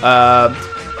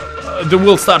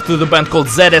we'll start with a band called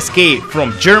ZSK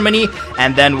from Germany,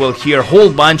 and then we'll hear a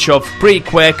whole bunch of pretty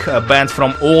quick bands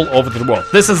from all over the world.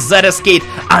 This is ZSK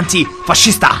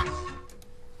Antifascista.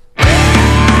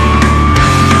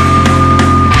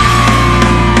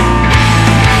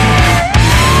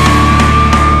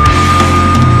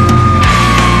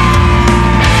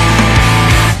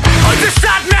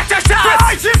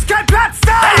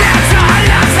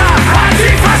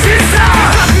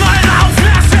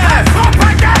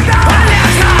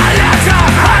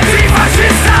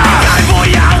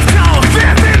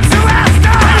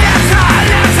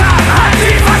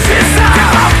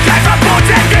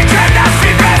 Verboten gegen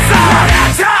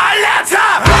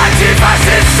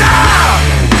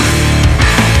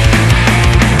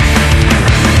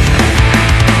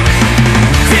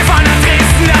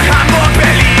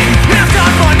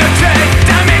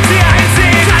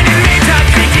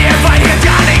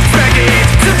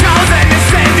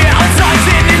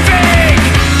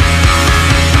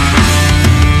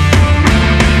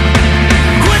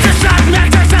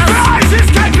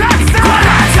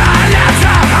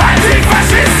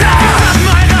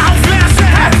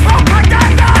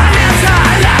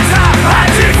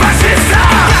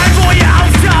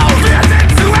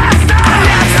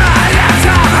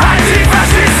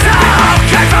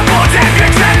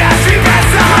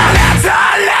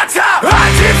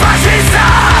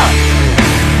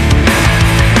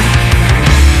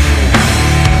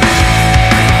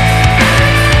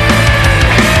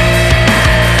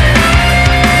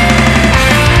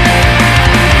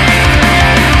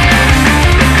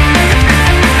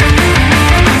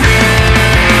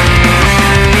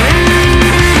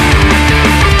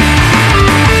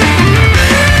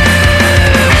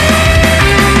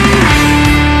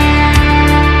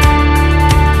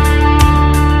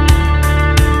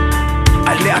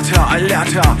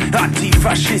алерта,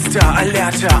 антифашиста,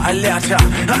 алерта, алерта,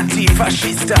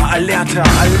 антифашиста, алерта,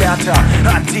 алерта,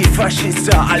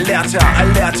 антифашиста, алерта,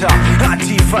 алерта,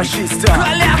 антифашиста,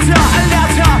 алерта,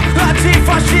 алерта,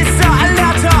 антифашиста,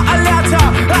 алерта, алерта,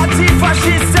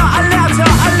 антифашиста, алерта,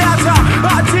 алерта,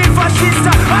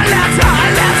 антифашиста, алерта,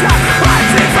 алерта,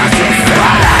 антифашиста,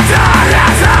 алерта,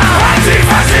 алерта,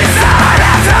 антифашиста,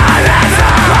 алерта, алерта,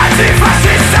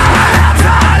 антифашиста,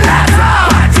 алерта, алерта,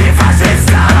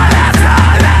 антифашиста, алерта,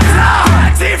 алерта,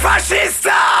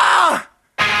 антифашиста.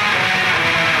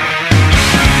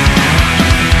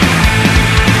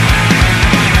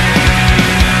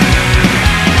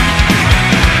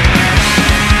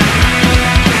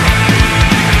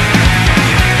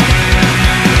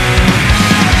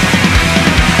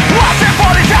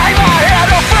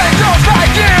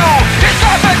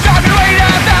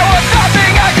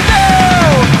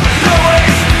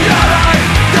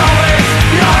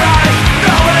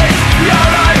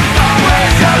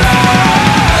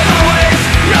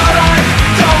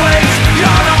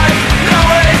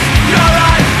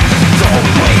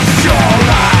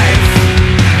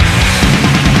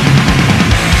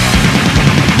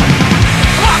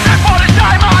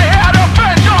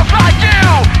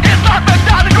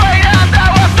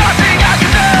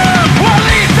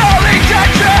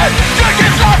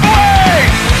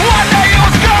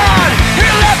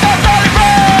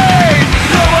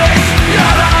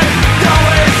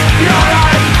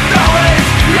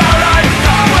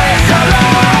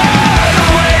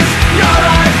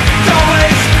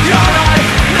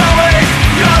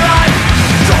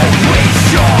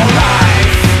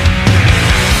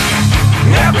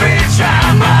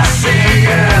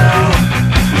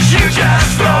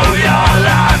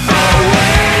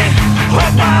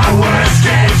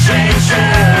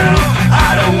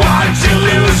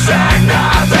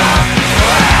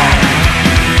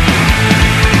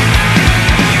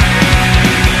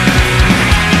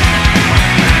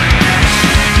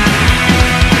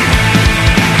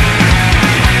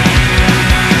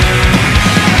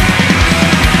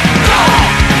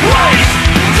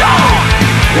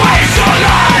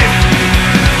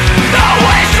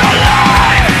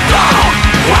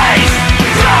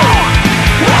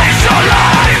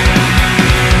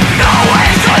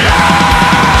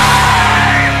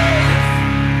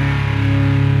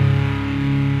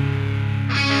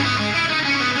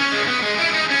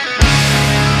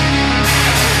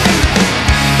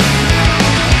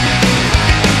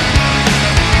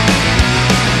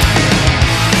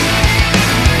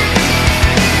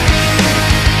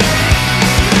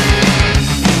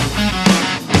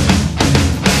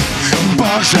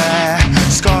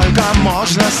 Сколько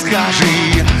можно,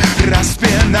 скажи,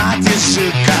 распинать и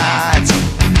сжигать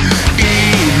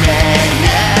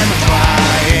именем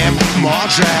твоим?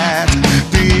 Может,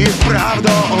 ты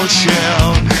вправду учил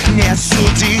не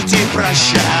судить и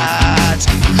прощать?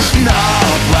 Но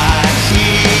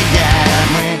плохие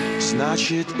мы,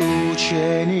 значит,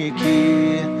 ученики.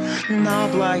 Но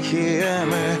плохие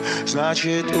мы,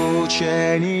 значит,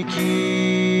 ученики.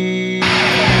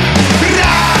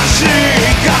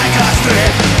 Разжигай костры,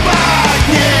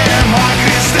 поднимай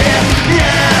кресты,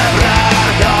 не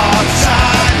прорвется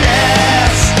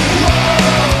лес.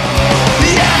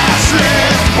 Если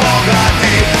в Бога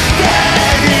ты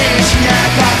веришь не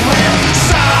как мы,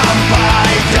 сам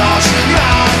пойдешь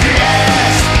на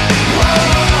крест.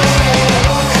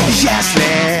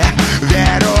 Если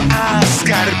веру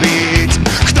оскорбить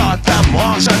кто-то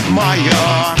может мое,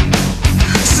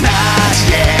 знать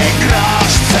ей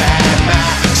грош цена.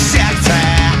 Сердце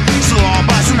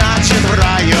злоба, значит, в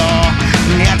раю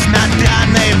нет на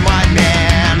данный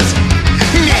момент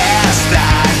места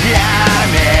для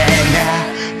меня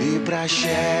и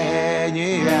прощения,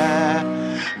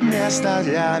 место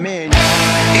для меня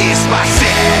и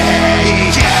спасения.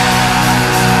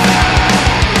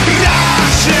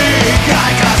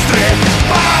 Разжигай костры,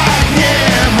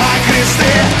 поднимай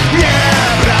кресты, не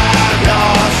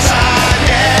прорвется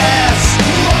лес.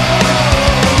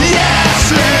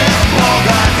 Если в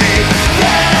Бога ты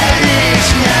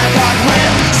веришь не как мы,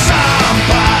 сам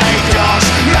пойдешь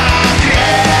на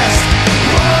крест.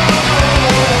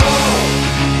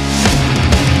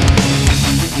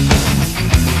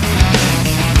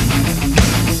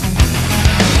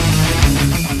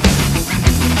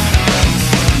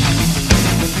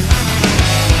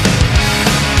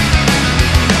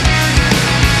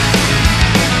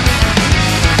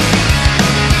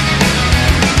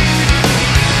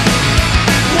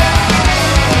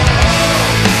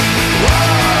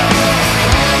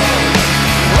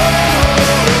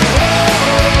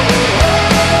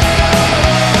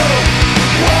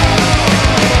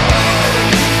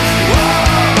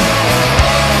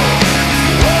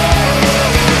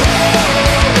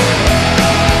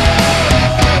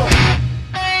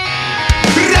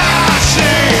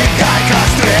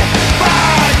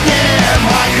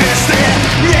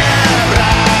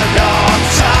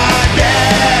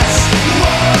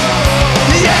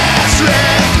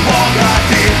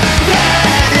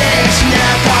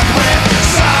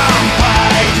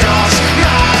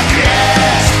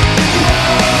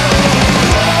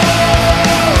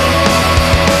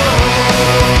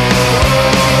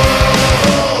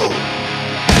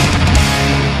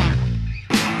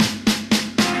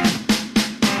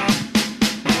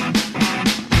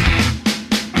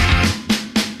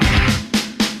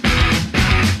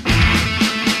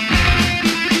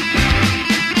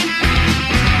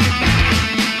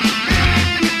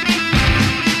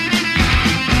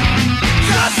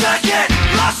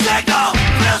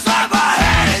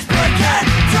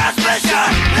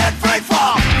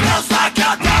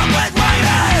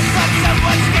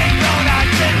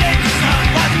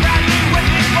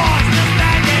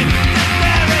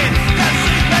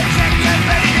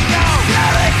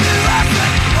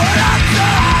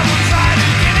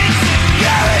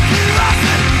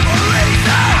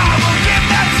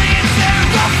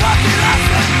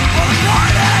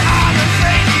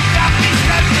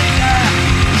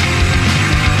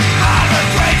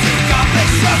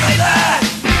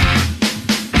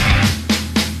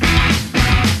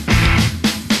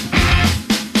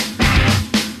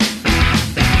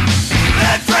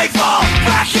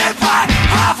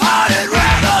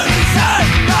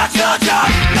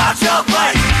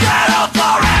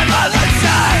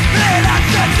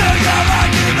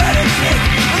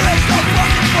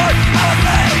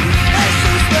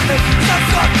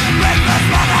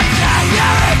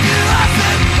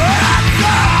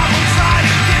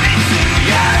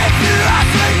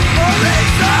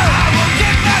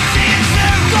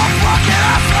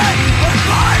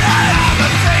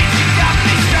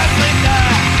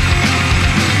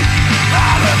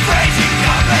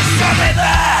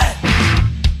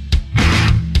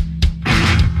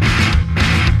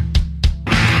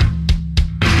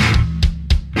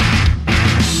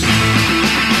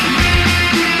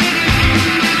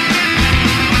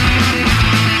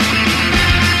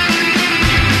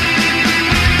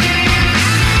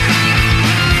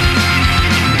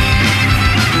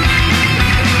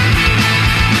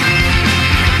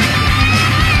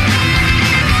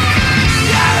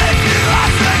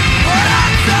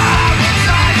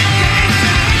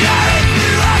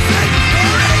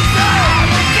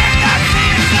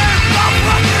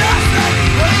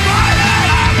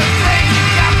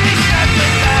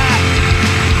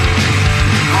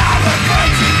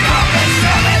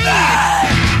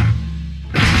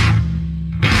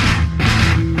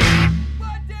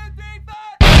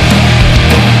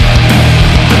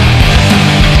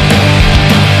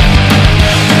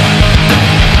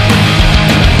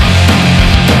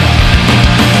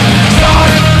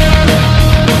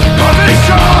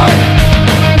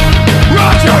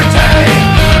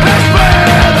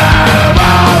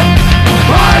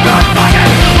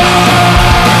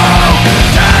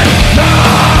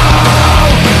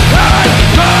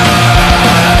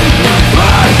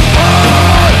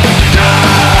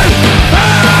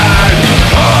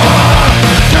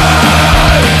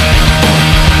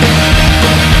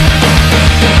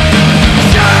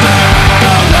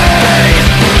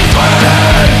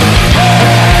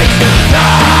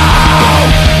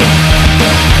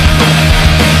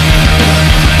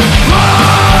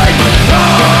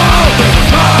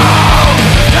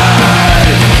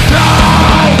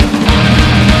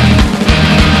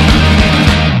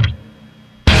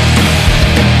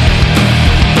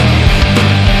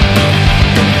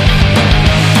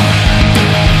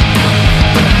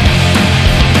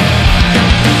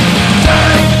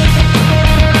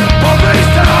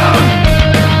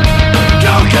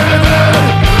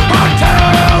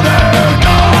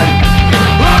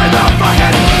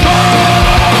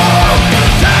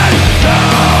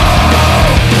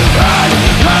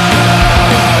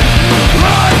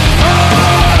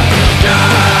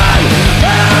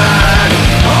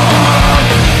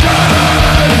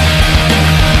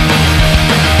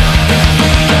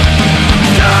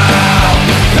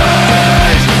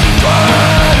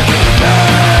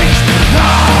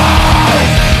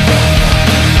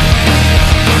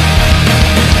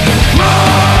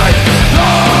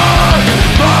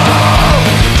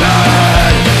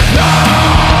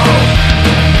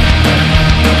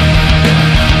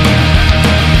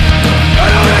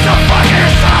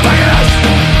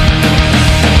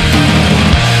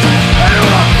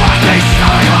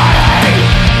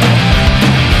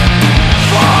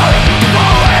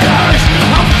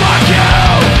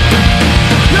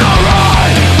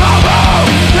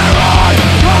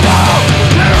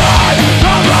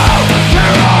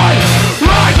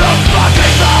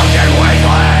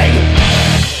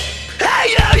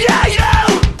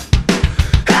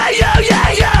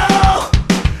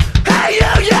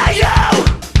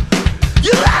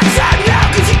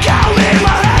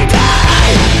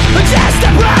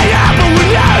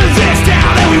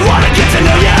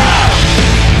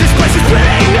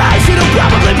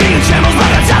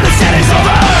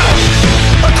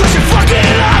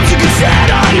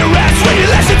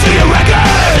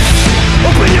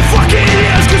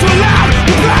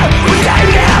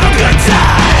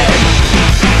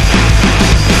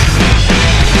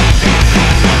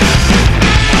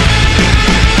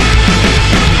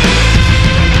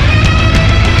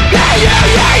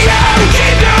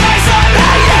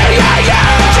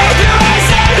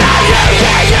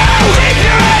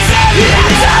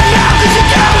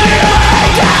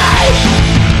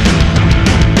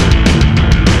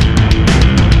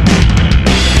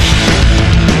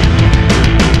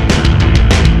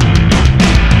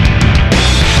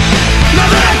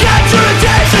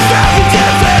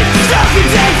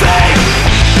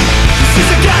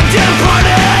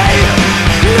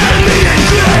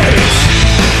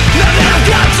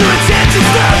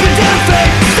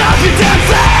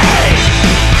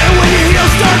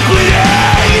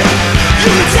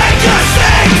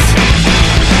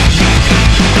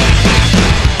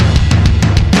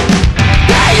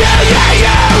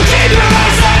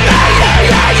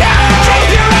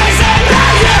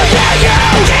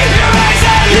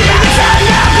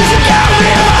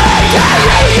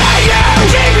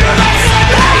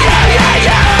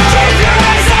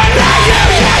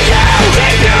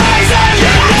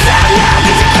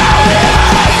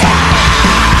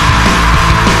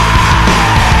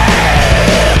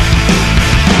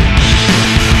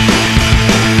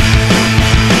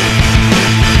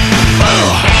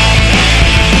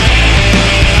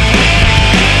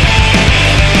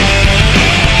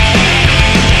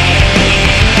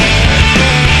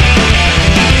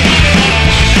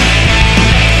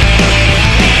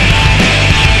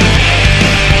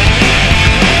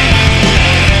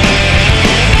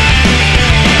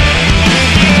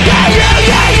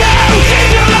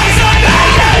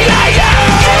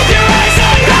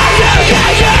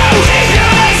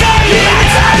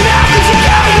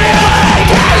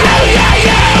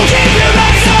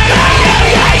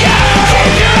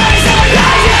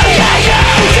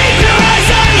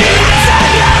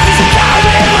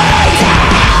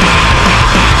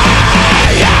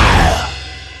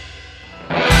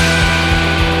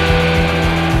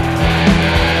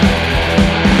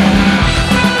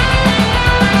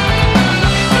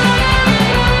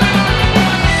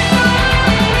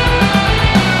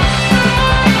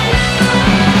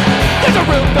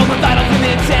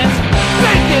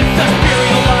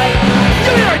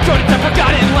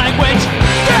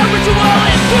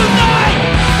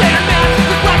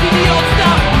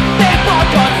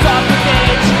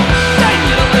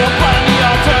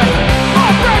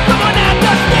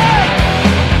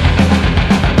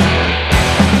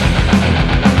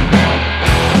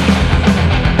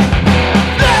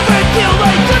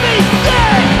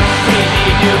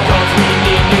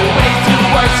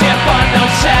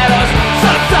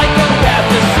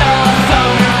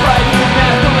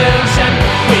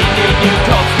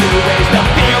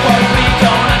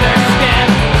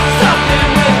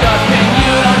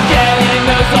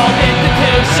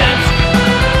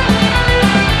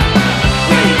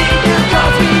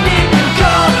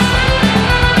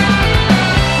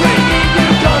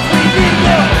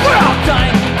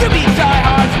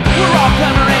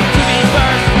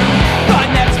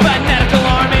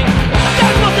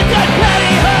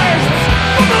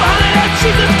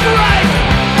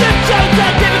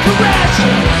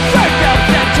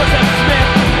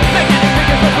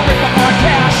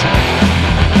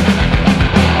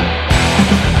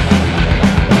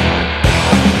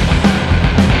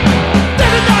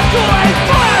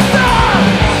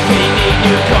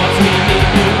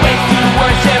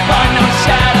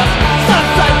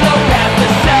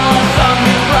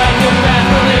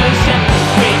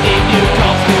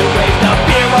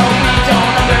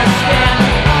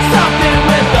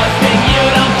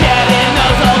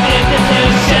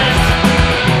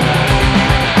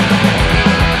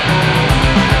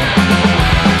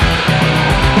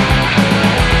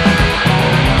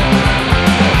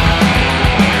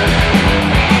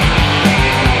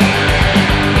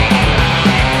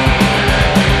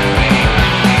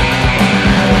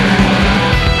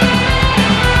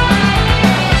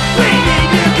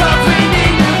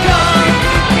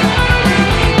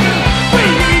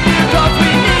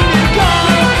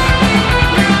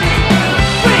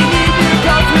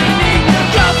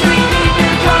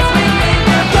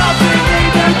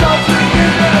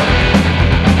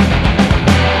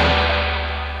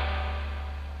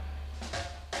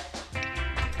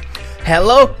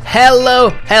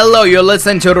 Hello, you're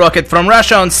listening to Rocket from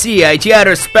Russia on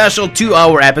CITR, a special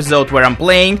 2-hour episode where I'm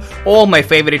playing all my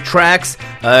favorite tracks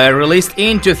released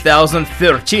in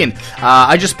 2013.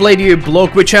 I just played you a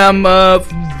block which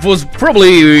was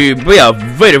probably,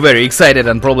 very, very excited,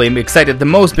 and probably excited the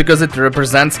most because it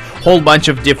represents a whole bunch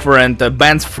of different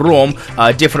bands from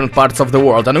different parts of the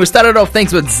world. And we started off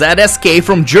things with ZSK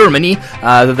from Germany,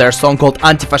 their song called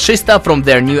Antifaschista from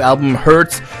their new album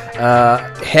Herz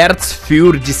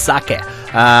für die Sache.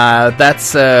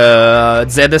 That's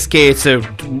ZSK. It's a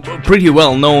pretty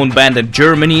well-known band in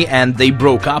Germany, and they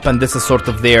broke up, and this is sort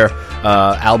of their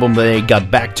album that they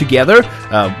got back together.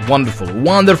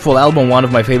 Wonderful album, one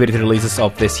of my favorite releases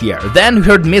of this year. Then we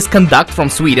heard Misconduct from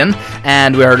Sweden,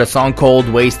 and we heard a song called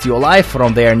Waste Your Life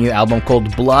from their new album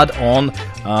called Blood on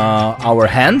Our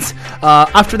Hands.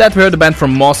 After that, we heard a band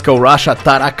from Moscow, Russia,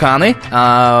 Tarakane.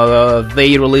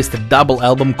 They released a double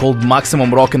album called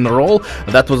Maximum Rock and Roll.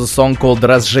 That was a song called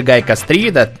Разжигай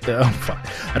костры.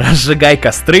 Разжигай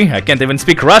костры. I can't even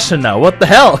speak Russian now. What the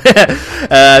hell?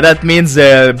 That means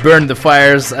burn the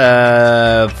fires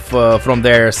from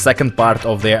their second part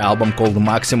of their album called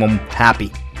Maximum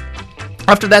Happy.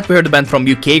 After that, we heard a band from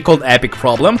UK called Epic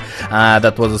Problem.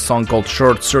 That was a song called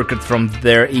Short Circuit from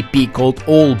their EP called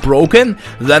All Broken.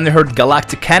 Then we heard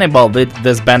Galactic Cannibal.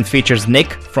 This band features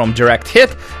Nick from Direct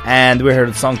Hit. And we heard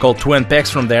a song called Twin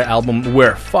Peaks from their album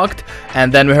We're Fucked.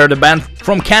 And then we heard a band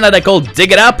from Canada called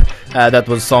Dig It Up. That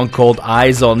was a song called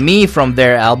Eyes on Me from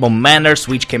their album Manners,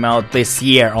 which came out this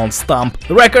year on Stomp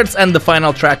Records. And the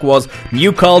final track was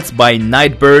New Cults by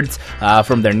Nightbirds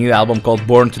from their new album called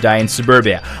Born to Die in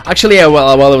Suburbia. Actually, while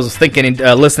I was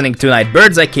listening to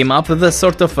Nightbirds, I came up with a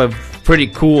sort of a pretty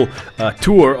cool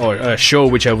tour or show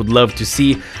which I would love to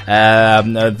see.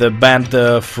 The band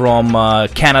from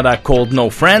Canada called No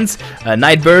Friends,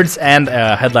 Nightbirds, and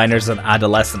Headliners and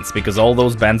Adolescents, because all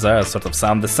those bands sort of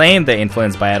sound the same. They're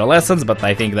influenced by Adolescents, but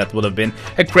I think that would have been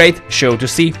a great show to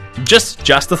see.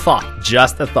 Just a thought.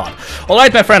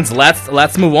 Alright, my friends,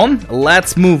 let's move on.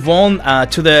 Let's move on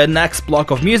to the next block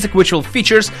of music, which will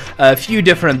features a few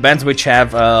different bands which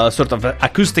have sort of an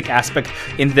acoustic aspect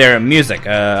in their music.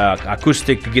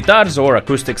 Acoustic guitars or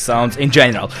acoustic sounds in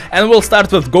general. And we'll start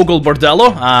with Gogol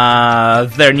Bordello.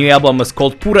 Their new album is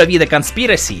called Pura Vida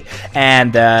Conspiracy,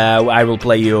 and I will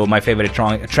play you my favorite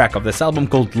track of this album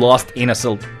called Lost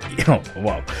Innocent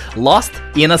World.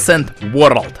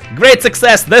 Great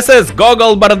success. This is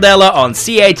Gogol Bordello on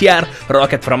CITR,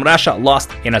 Rocket from Russia,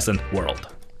 Lost Innocent World.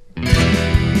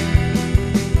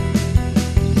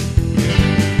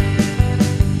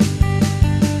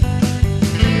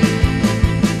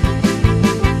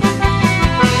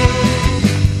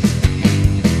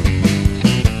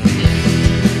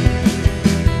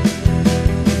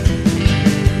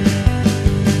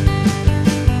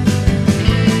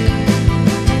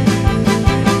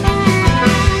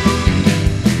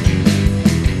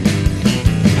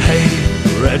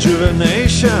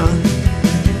 Rejuvenation,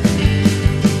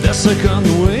 the second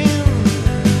wind.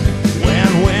 When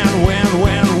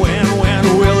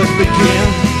will it begin?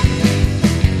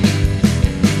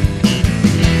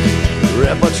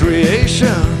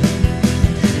 Repatriation,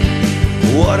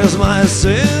 what is my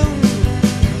sin?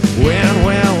 When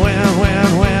will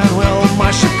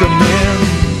my ship come in?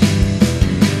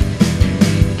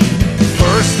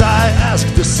 First I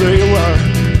asked the sailor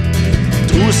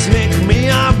to sneak me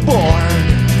aboard.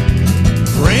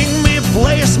 Bring me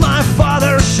place, my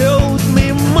father showed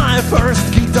me my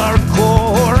first guitar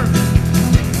chord.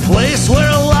 Place where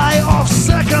a lie of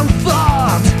second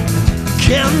thought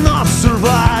cannot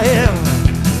survive.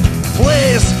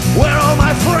 Place where all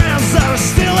my friends are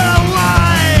still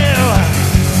alive.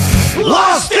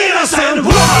 Lost innocent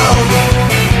world,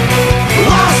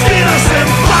 lost innocent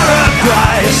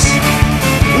paradise.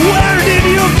 Where did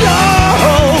you go?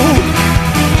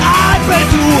 I paid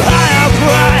too high a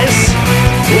price.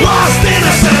 Lost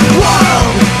innocent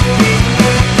world,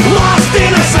 lost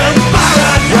innocent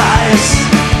paradise.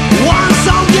 Once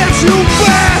I'll get you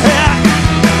back,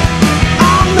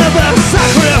 I'll never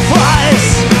sacrifice.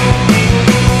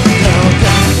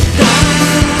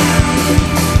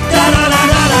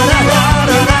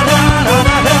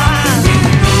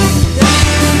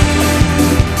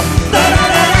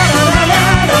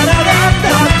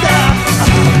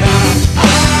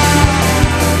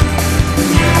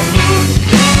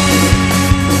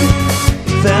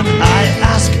 Then I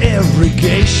ask every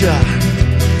geisha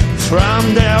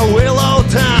from their willow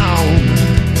town,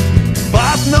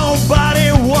 but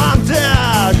nobody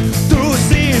wanted to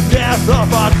see death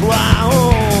of a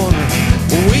clown.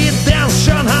 We dance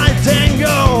Shanghai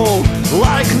tango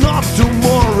like not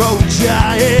tomorrow,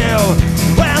 child.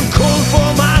 When cold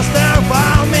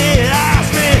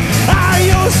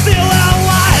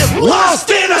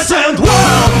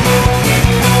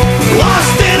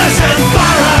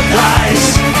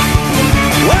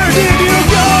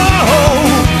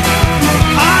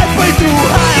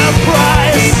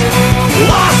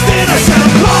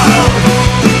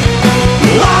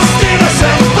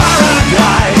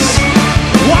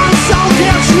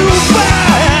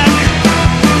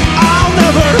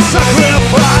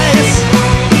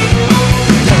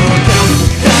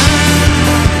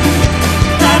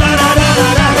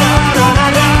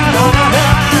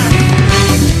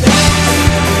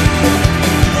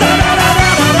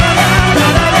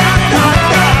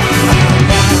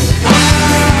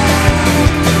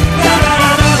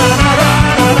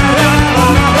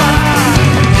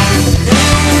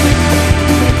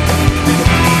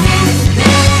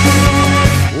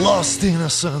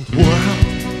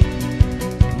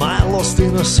lost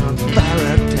innocent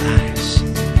paradise.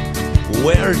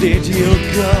 Where did you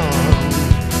go?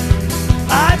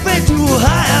 I paid too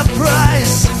high a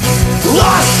price.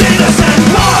 Lost innocent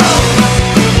world,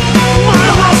 my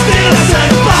lost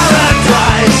innocent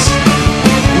paradise.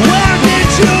 Where did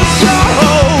you go?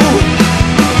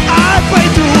 I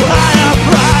paid too high a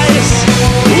price.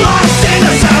 Lost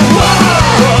innocent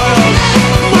world,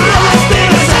 my lost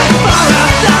innocent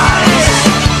paradise.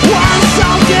 Once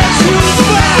I'll get you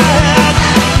back,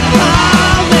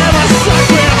 I'll never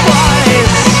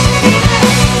sacrifice.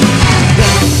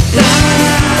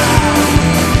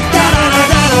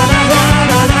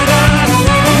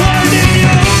 Where did you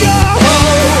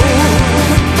go?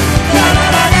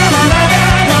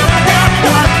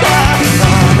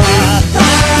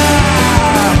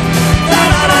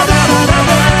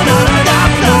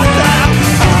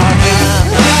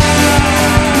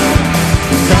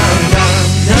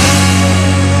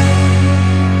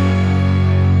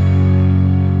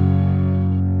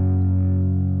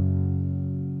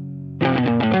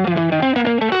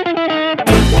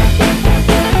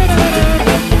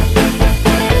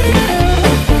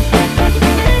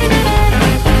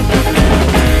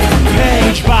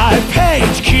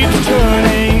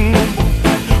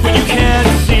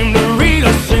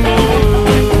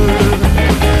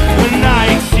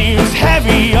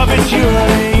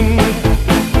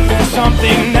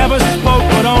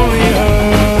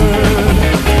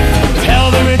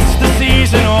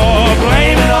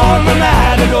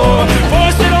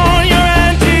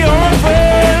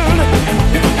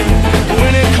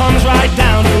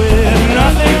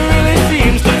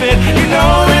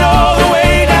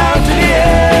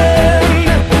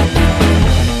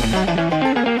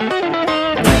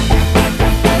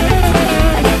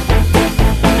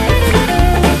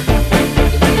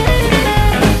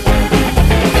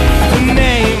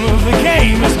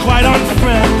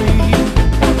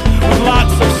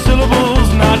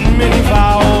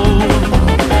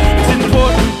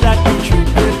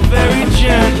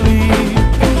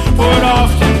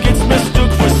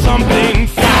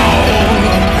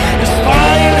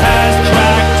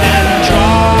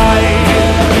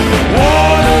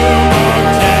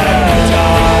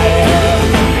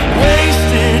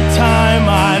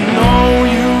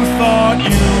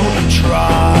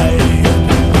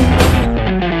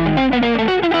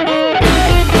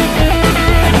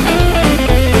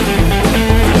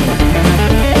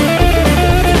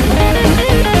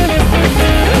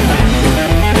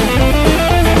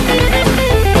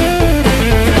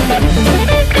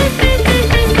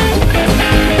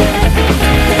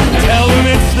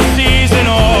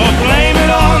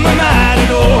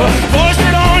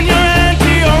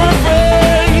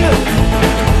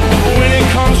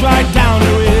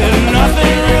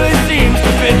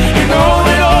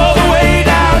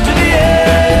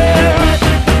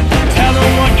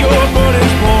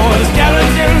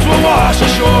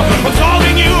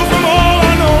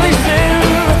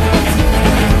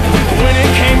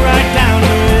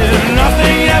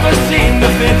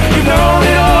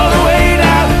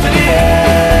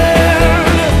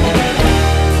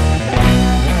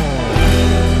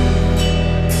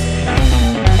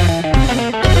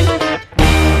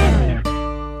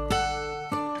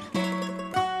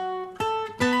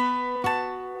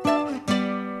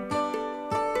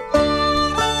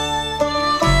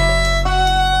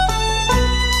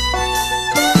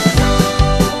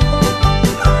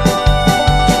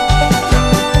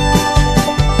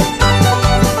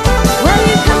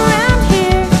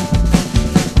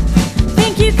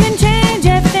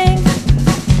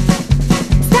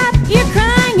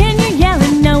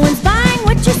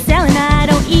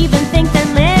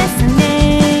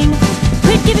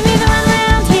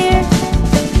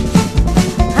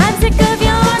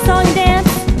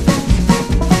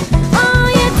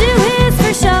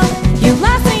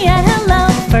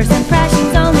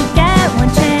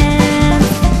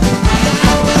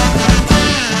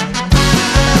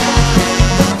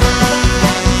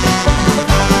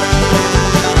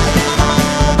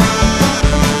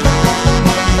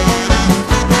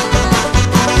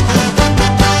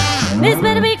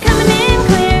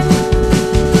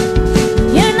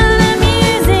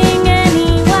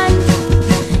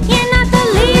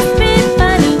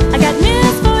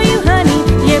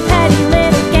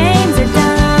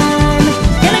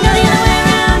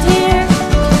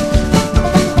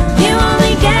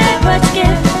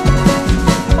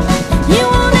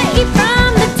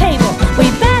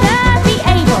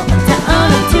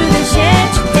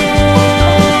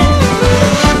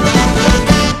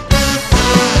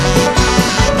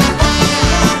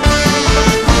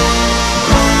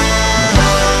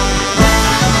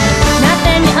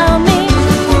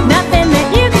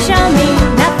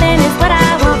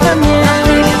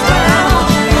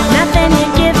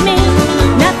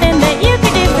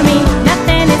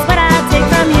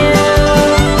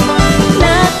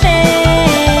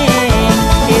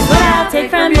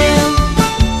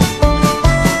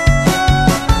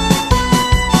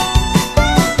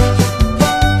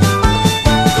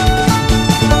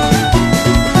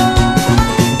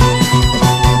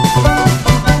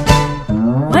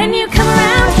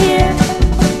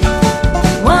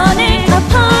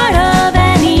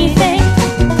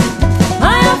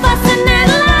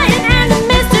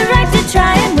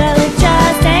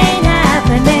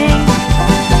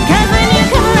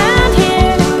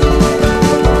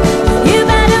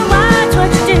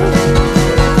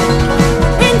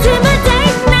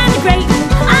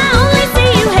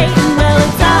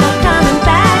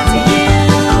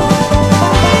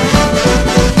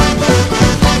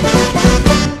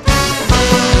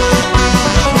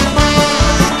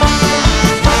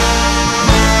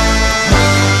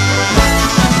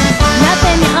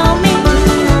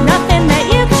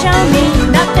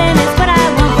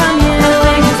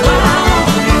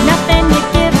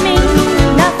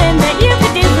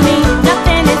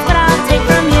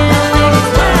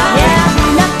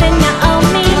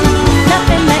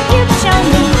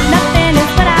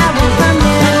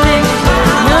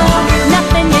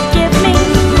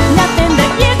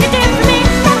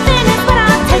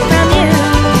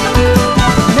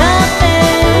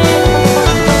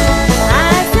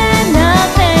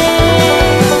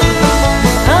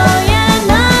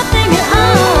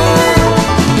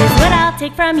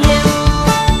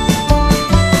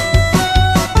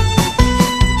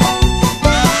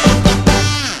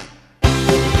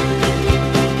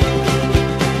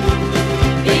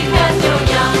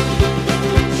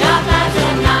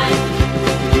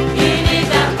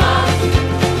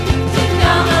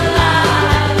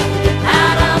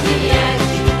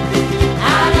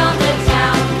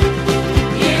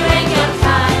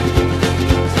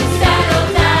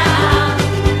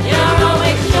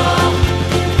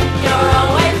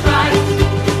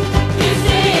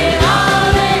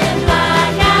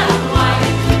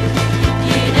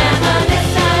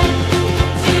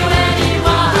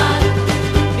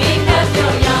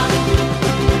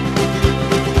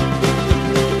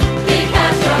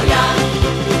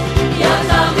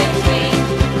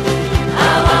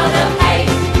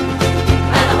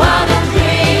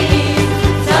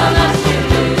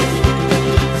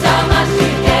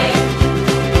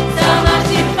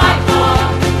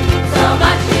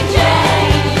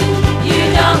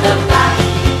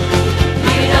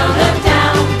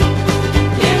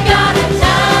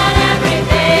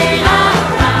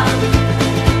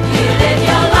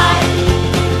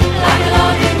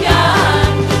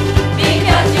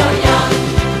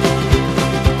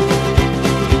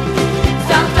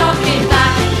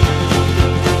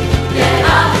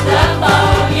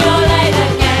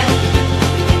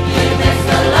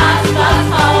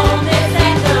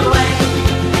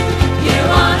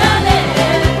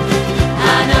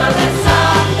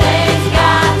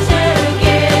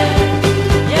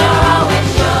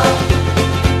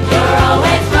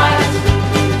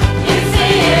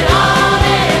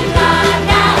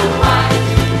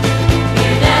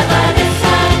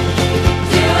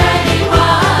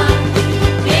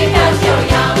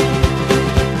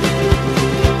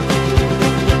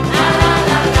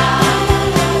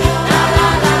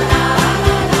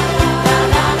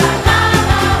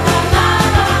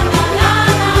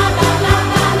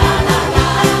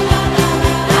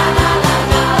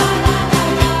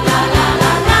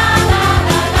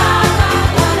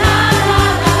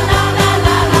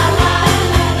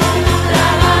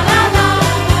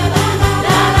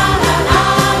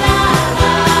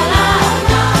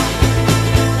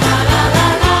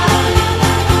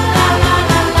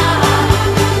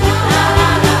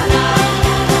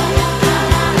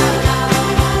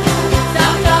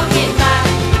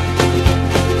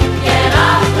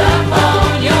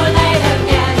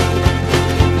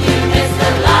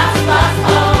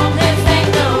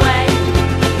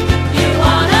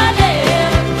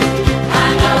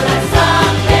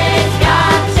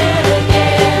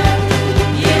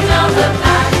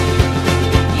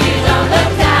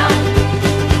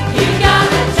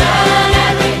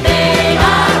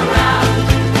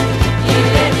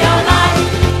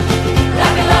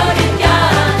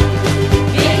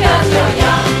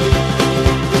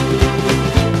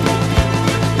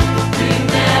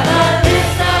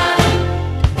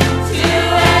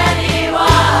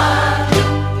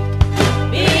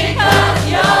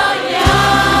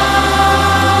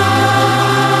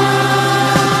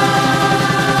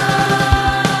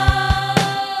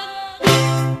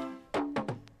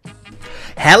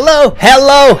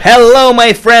 Hello,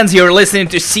 my friends. You're listening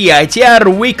to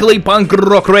CITR, weekly punk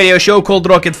rock radio show called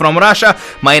Rocket from Russia.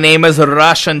 My name is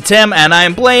Russian Tim, and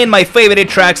I'm playing my favorite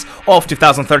tracks of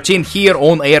 2013 here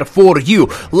on air for you.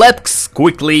 Let's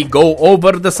quickly go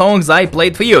over the songs I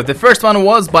played for you. The first one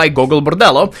was by Gogol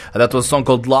Bordello. That was a song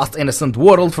called Lost Innocent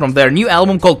World from their new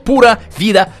album called Pura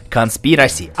Vida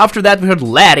Conspiracy. After that, we heard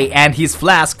Larry and his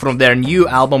Flask from their new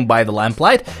album By the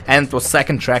Lamplight, and it was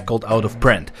second track called Out of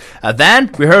Print. Then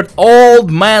we heard Old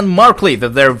Man Markley,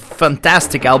 their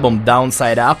fantastic album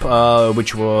Downside Up,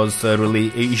 which was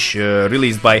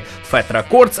released by Fat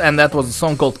Records, and that was a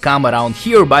song called Come Around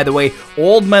Here. By the way,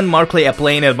 Old Man Markley are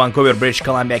playing at Vancouver, British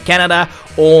Columbia, Canada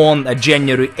on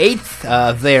January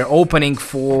 8th. They're opening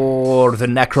for the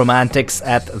Necromantics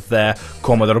at the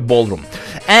Commodore Ballroom.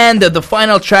 And the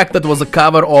final track, that was a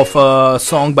cover of a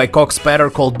song by Cox Spatter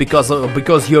called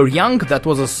Because You're Young. That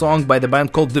was a song by the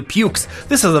band called The Pukes.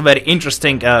 This is a very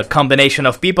interesting combination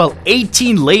of people.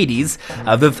 18 ladies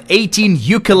with 18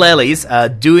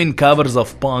 ukuleles doing covers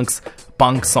of punk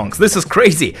songs. This is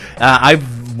crazy.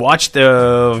 I've watched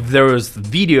there's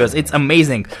videos. It's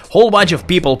amazing. Whole bunch of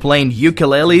people playing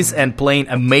ukuleles and playing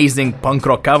amazing punk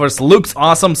rock covers. Looks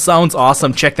awesome, sounds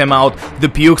awesome. Check them out. The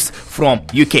Pukes from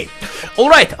UK. All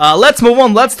right, let's move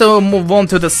on. Let's move on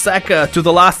to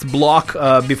the last block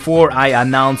before I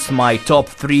announce my top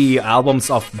 3 albums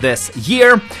of this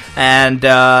year. And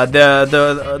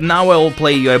now I will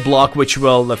play you a block which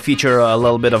will feature a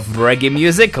little bit of reggae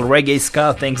music, reggae,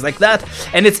 ska, things like that.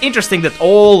 And it's interesting that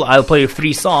I'll play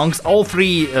 3 songs. All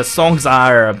 3 songs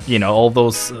are, all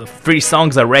those 3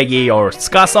 songs are reggae or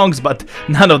ska songs, but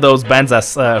none of those bands are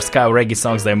ska or reggae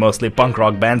songs. They're mostly punk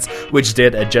rock bands which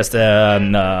did just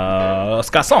a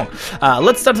ska song.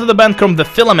 Let's start with the band from The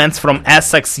Filaments from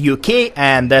Essex, UK,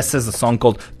 and this is a song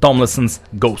called Tomlinson's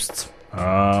Ghosts.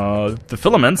 The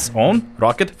Filaments on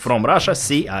Rocket from Russia,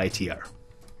 CITR.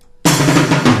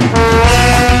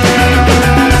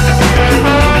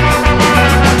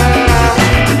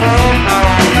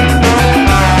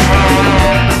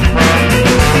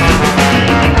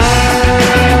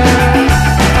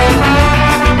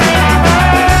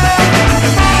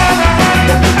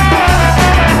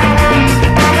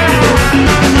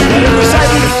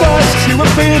 You were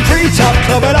feeling pretty tough,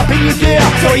 covered up in your gear.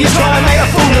 Thought you try and make a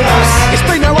fool of us. It's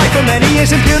been away for many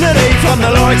years impunity from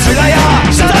the Lords who they are.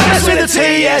 So don't mess with the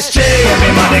TSG. Give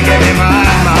me money, give me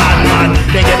man.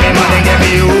 They give me money, give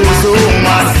me you so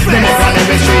much. Them up on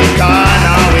every street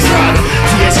corner we run.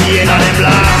 TSG in on them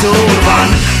black turban.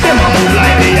 Them a move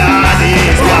like the yard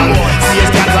is young. CS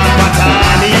cats and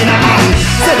baton in a hand.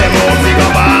 Say them all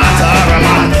figure batter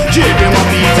man. Keep him up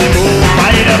easy move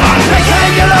by the man. They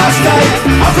can't get lost day.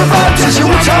 I'll provide just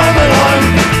your time alone.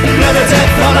 Never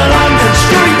death on a London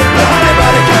street. Behind by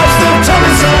the girls from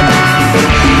Tomlinson.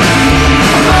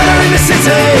 A murder in the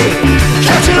city.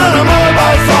 Catching on a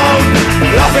mobile phone.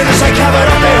 Laughing as they covered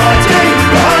up their ID.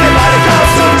 Behind by the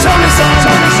girls from Tomlinson.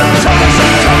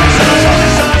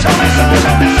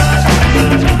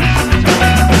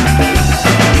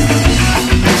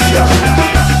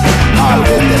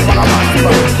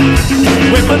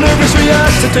 With manoeuvres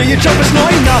rehearsed to do your job is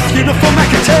not enough. Uniform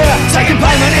McIntyre, taking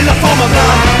payment in the form of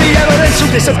love. The evidence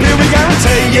will disappear, we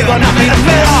guarantee. You got nothing to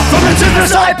fear from the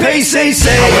Tudor's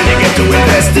IPCC. And when they get to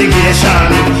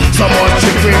investigation, so much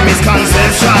trickery,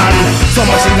 misconception, so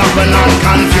much inaction and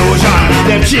confusion.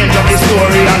 Them change up the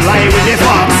story and lie with the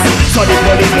facts. So the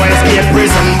police will escape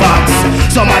prison box.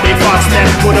 Some of the facts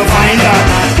left couldn't find that.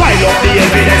 Pile up the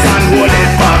evidence and hold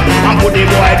it back, and put the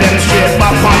boy them straight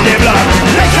back on the block.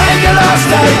 They can't get last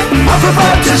day. I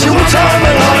provide just your time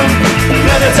alone.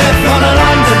 Let a death on a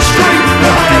London street.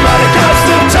 Behind by the coast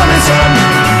of Tomlinson.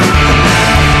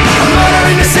 A murder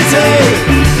in the city.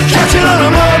 Catching on a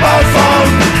mobile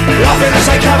phone. Laughing as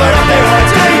they cover up their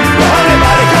ID. Behind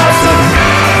by the coast of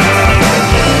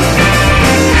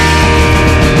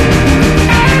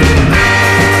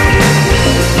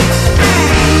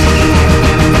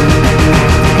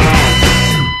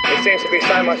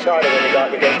so much harder when you go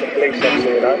up against the police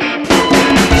officer, you know. If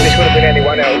this would have been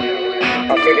anyone else,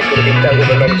 I think this would have been dealt with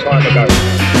a long time ago.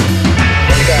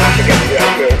 When you go up against your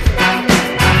own will,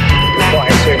 you're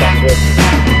fighting too much with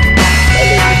a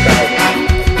losing battle.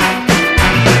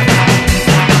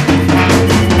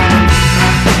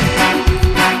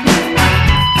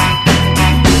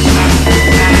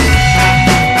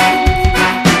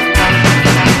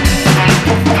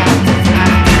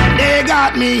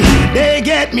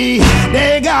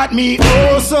 They got me,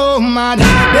 oh so mad.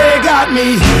 They got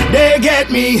me, they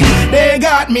get me, they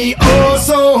got me, oh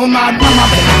so mad. Mama,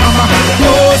 mama,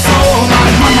 oh so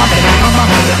mad. Mama, mama,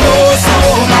 oh so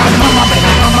mad. Mama,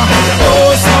 mama,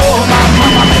 oh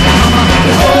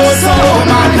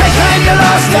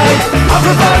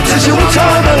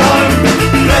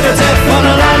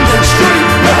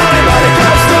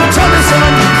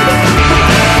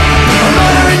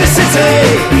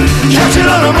captured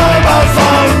on a mobile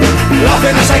phone,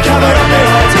 laughing as they cover up their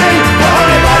heads. Me,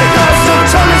 behind by the ghost of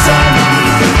Tommy Son.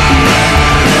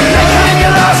 They came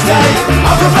your last day,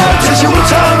 unprovoked as you will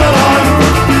turn along.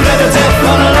 Let the death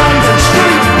on a London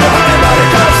street, behind by the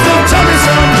ghost of Tommy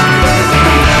Son.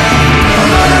 A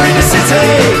murder in the city,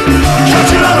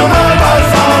 captured on a mobile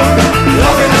phone,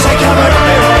 laughing as they cover up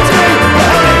their heads. Me,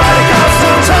 behind by the ghost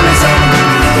of Tommy Son.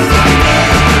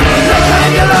 They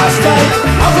came your last day,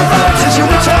 unprovoked as you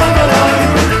will turn along.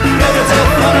 Let the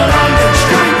death on a London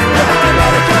street, behind by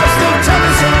the ghost of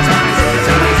Tommy Son.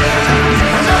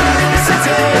 A murder in the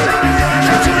city,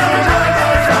 captured on a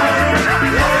mobile phone,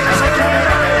 laughing as they cover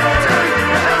up their heads.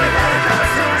 Me, behind by the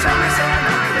ghost of Tommy Son.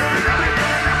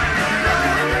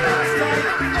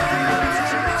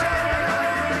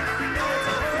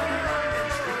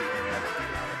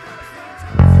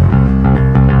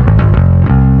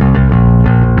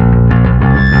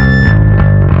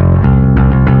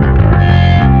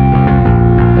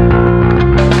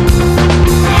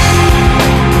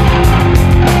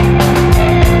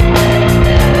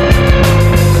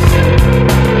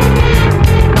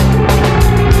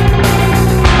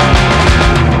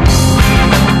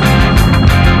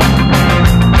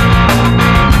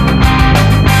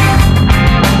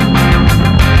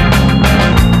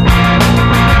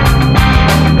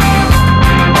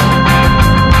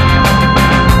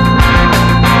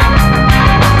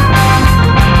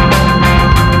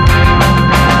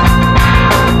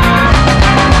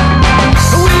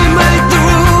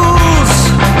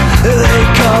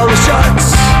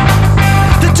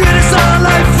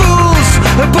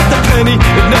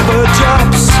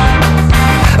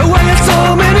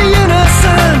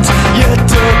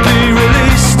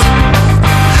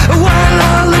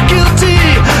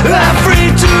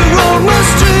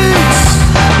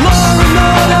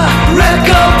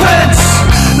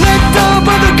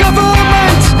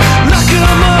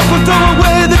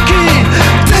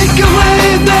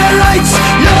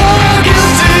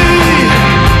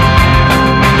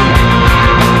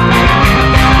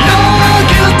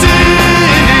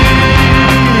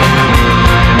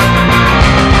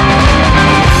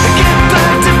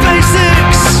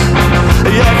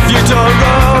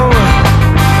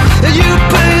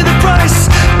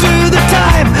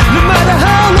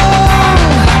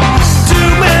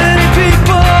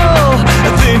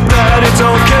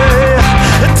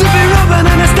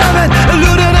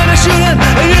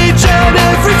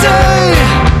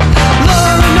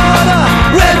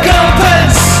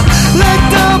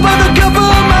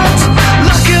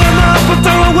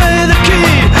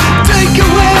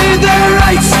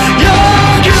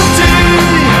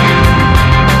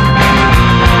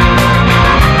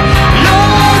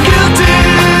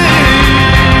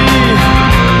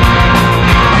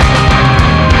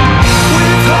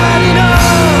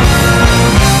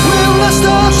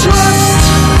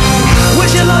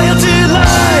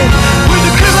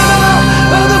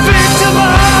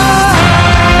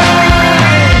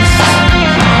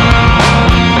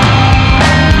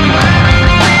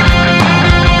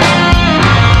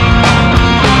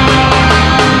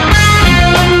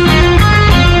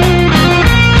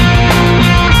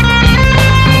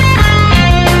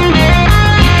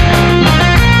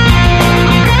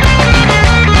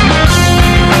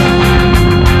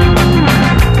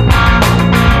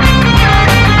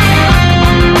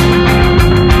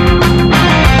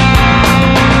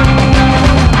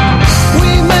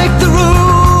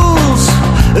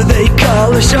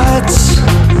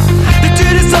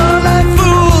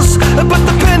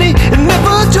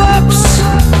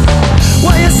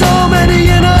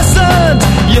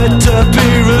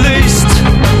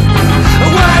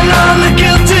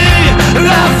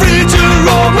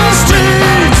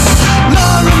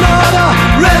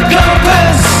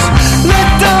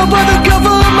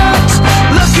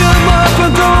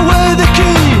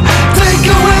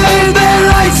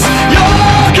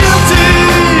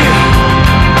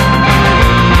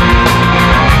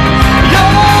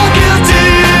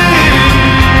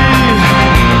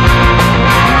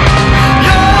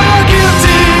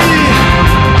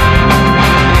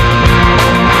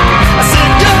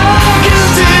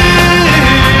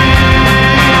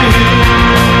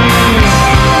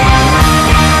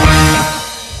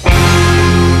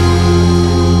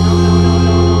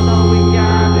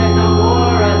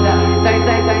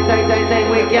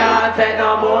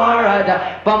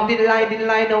 Bum did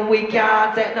lie, no we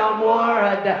can't take no more.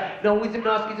 No wisdom,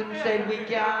 no schism, said we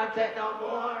can't take no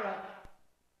more.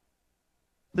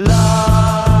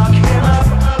 Lock him up,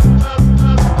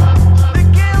 the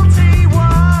guilty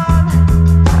one.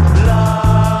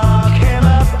 Lock him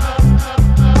up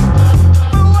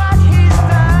for what he's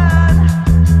done.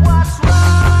 What's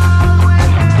wrong?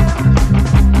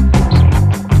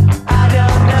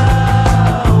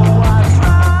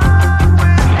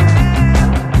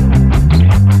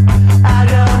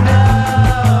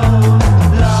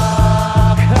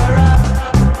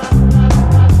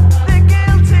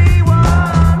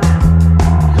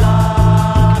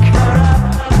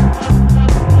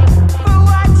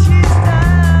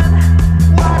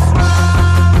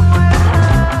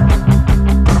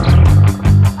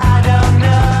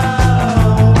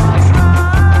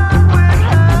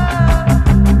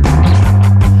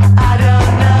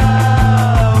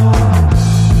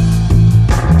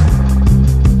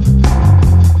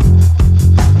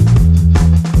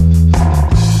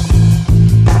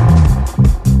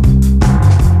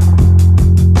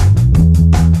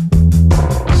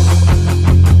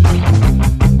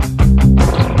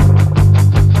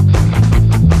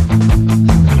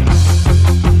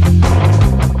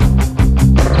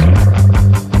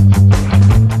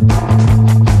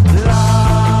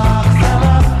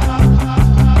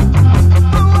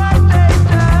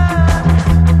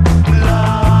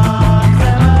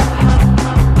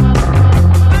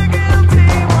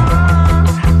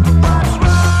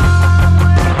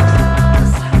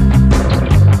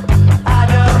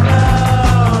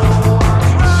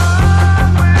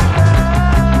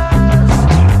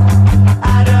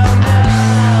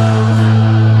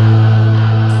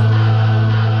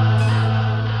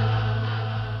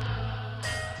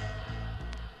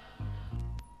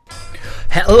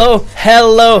 Hello,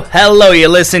 you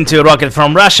listen to Rocket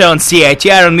from Russia on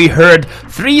CITR, and we heard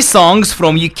 3 songs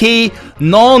from UK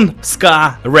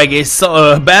non-ska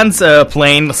reggae bands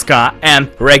playing ska and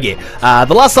reggae.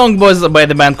 The last song was by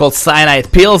the band called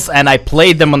Cyanide Pills, and I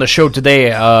played them on the show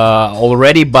today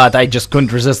already, but I just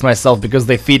couldn't resist myself because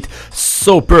they fit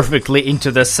so perfectly into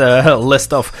this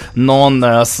list of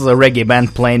non-reggae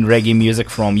band playing reggae music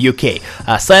from UK.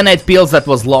 Cyanide Pills, that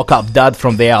was Lock Up Dud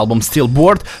from the album Still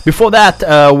Bored. Before that,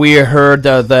 we heard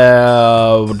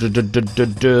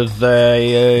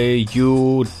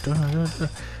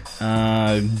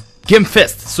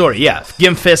Gimfist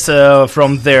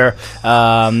from their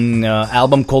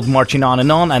album called Marching On,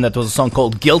 and that was a song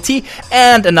called Guilty,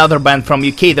 and another band from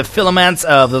UK, the Filaments,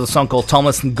 the song called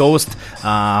Tomlinson Ghost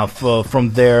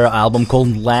from their album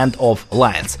called Land of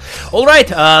Lions.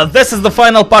 Alright, this is the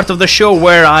final part of the show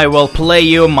where I will play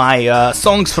you my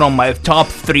songs from my top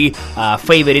 3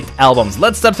 favorite albums.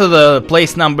 Let's start with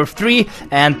place number 3,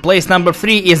 and place number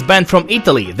 3 is band from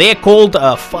Italy. They're called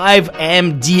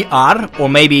 5MDR, or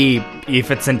maybe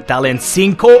if it's in Italian,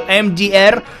 Cinco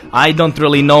MDR. I don't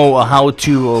really know how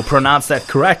to pronounce that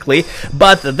correctly,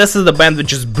 but this is the band that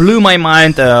just blew my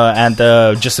mind, and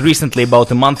just recently,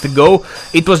 about a month ago,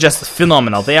 it was just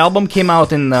phenomenal. The album came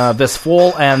out in this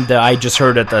fall, and I just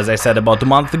heard it, as I said, about a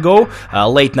month ago,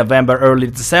 late November, early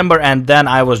December, and then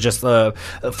I was just,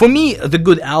 for me, the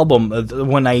good album,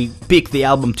 when I pick the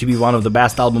album to be one of the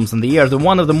best albums in the year,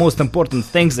 one of the most important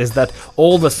things is that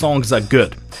all the songs are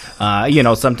good.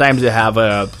 Sometimes you have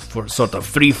sort of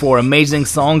 3-4 amazing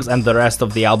songs and the rest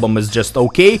of the album is just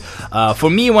okay. For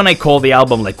me, when I call the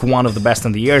album like one of the best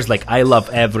in the years, like I love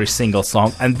every single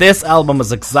song, and this album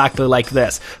is exactly like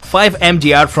this.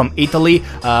 5MDR from Italy.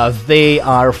 They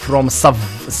are from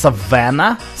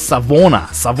Savona.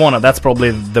 That's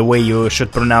probably the way you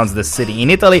should pronounce this city in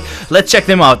Italy. Let's check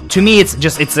them out. To me,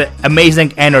 it's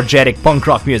amazing, energetic punk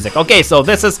rock music. Okay, so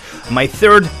this is my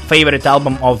 3rd favorite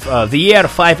album of the year,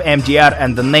 5MDR,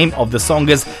 and the name of the song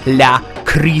is La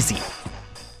Crisi.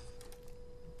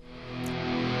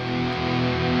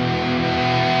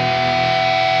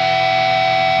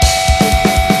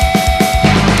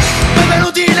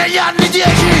 Benvenuti negli anni 10,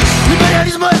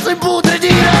 l'imperialismo e il suo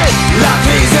imputredire, la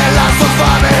crisi e la sua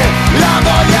fame, la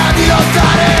voglia di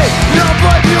lottare, non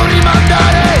puoi più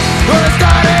rimandare, o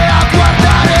restare a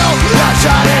guardare o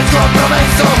lasciare il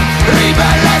compromesso,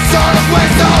 ribelle è solo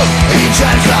questo, in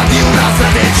cerca di una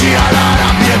strategia, la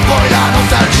rabbia e poi la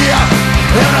nostalgia,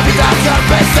 è una vita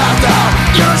calpestata,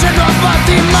 io non scendo a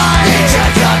fatti mai, in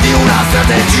cerca di una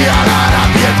strategia, la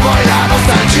rabbia e poi la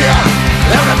nostalgia,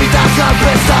 è una vita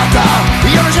calpestata,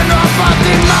 io non scendo a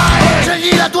fatti mai, ora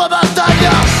scegli la tua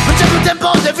battaglia, non c'è più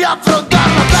tempo, devi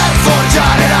affrontarla per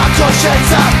forgiare la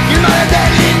coscienza, il male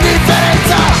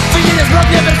dell'indifferenza, figli di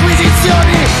espropri e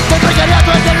perquisizioni, del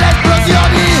precariato e delle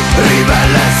esplosioni,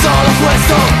 ribelle è solo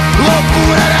questo,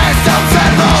 oppure resta un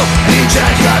servo, in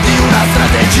cerca di una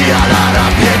strategia, la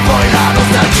rabbia e poi la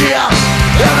nostalgia,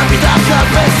 è una vita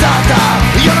calpestata,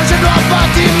 io non scendo a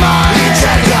fatti mai, in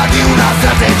cerca di una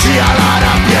strategia, la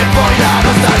rabbia e poi la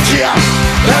nostalgia,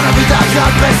 è una vita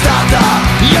calpestata,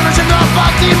 io non scendo a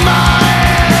fatti mai.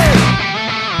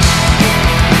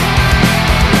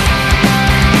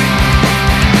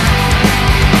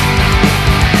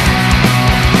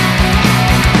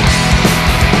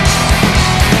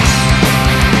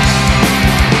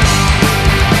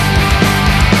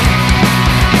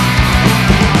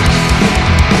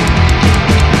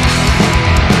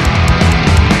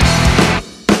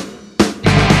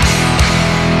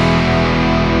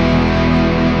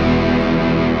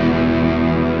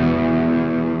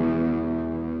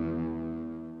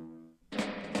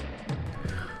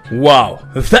 Wow,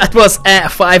 that was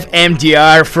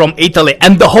 5MDR from Italy,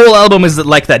 and the whole album is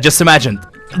like that. Just imagine,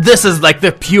 this is like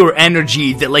the pure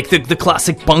energy, the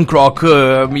classic punk rock,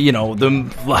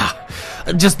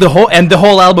 just the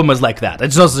whole album is like that.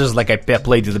 It's not just like I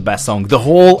played you the best song. The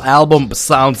whole album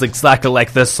sounds exactly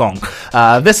like this song.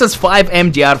 This is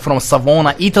 5MDR from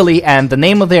Savona, Italy, and the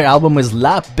name of their album is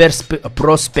La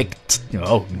Prospettiva.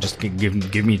 Oh, just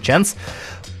give me a chance.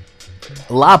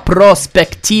 La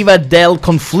prospettiva del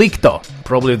conflicto.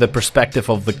 Probably the perspective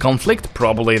of the conflict.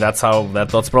 Probably that's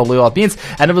probably what it means.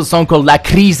 And it was a song called La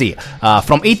Crisi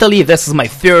from Italy. This is my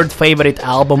 3rd favorite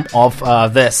album of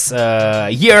this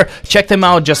year. Check them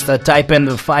out. Just type in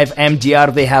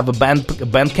 5MDR. They have a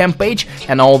Bandcamp page,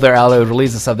 and all their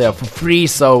releases are there for free.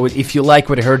 So if you like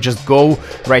what you heard, just go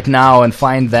right now and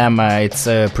find them. It's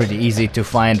pretty easy to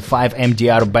find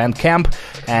 5MDR Bandcamp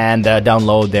and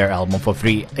download their album for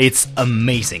free. It's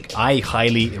amazing. I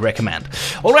highly recommend.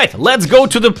 Alright, let's go go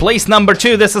to the place number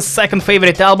 2. This is second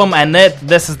favorite album, and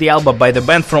this is the album by the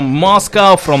band from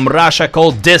Moscow, from Russia,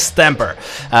 called Distemper.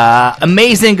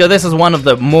 Amazing. This is one of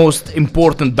the most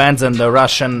important bands in the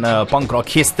Russian punk rock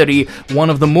history.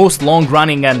 One of the most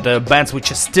long-running and bands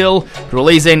which is still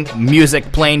releasing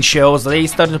music, playing shows. They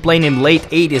started playing in late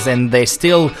 80s, and they're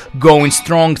still going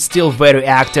strong, still very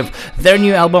active. Their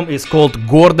new album is called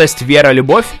Гордость, Вера,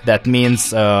 Любовь. That means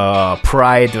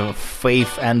pride,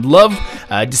 faith, and love.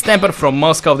 Distemper from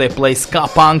Moscow. They play ska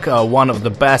punk, one of the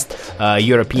best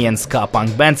European ska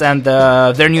punk bands, and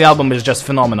their new album is just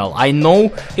phenomenal. I know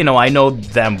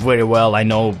them very well.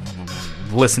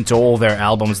 Listen to all their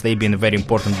albums. They've been a very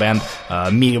important band,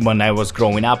 me when I was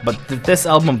growing up, but this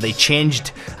album they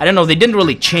changed. I don't know, they didn't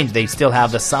really change, they still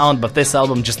have the sound, but this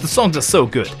album, just the songs are so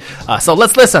good. So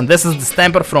let's listen. This is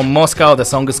Distemper from Moscow. The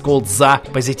song is called «За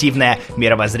позитивное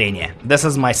мировоззрение». This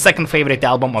is my second favorite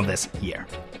album of this year.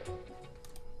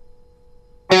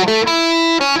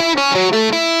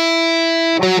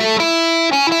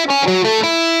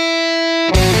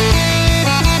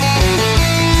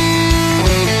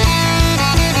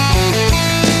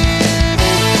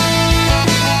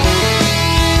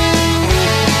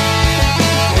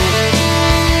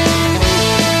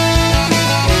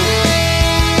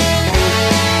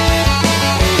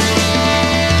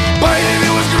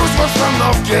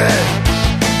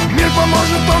 Мир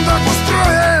поможет, он так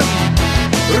устроен.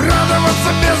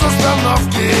 Радоваться без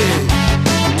остановки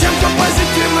тем, кто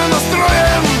позитивно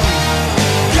настроен.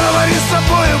 Говори с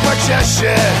собою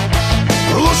почаще,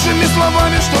 лучшими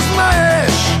словами, что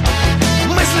знаешь.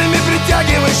 Мыслями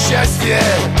притягивай счастье,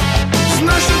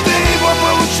 знай, что ты его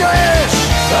получаешь.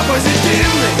 За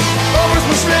позитивный образ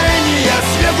мышления,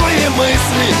 светлые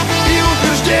мысли и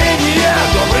убеждения,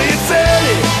 добрые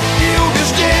цели и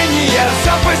убеждения,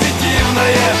 за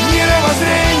позитивное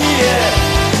мировоззрение.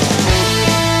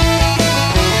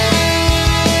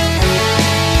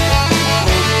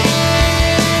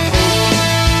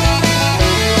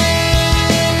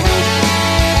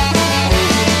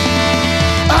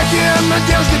 Океан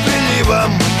надежды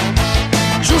приливом,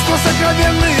 чувства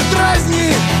сокровенные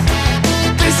дразни.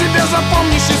 Ты себя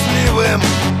запомни счастливым,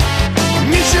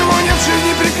 ничего нет в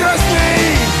жизни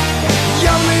прекрасней.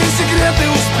 Явные секреты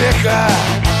успеха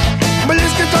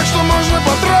близко так, что можно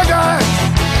потрогать,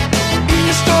 и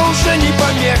ничто уже не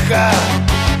помеха.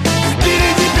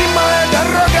 Впереди прямая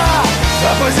дорога,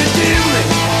 за позитивный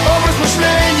образ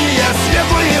мышления,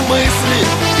 светлые мысли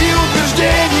и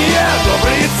убеждения,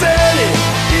 добрые цели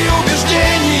и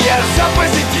убеждения, за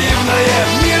позитивное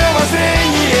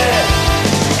мировоззрение.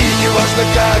 И не важно,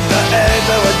 как до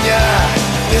этого дня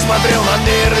ты смотрел на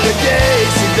мир, людей и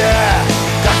себя,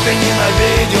 как ты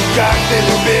ненавидел, как ты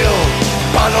любил,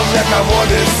 падал для кого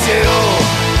без сил.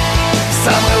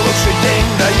 Самый лучший день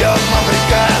дает нам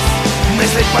приказ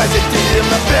мыслить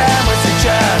позитивно прямо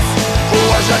сейчас,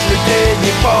 уважать людей,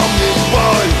 не помнить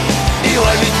боль и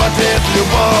ловить в ответ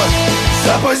любовь.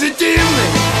 За позитивный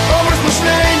образ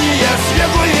мышления,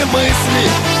 светлые мысли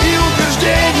и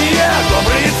убеждения,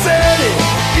 добрые цели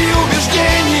и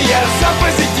убеждения, за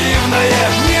позитивное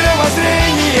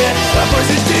мировоззрение. За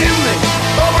позитивный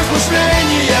образ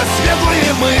мышления,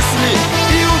 светлые мысли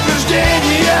и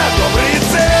убеждения, добрые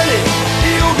цели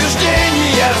и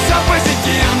убеждения, за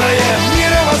позитивное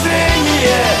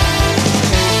мировоззрение.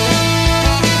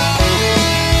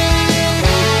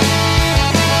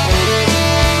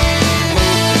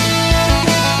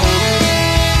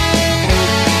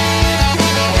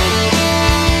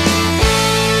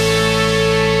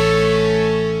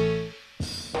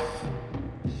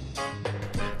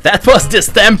 That was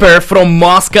Distemper from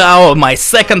Moscow, my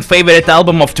second favorite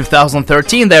album of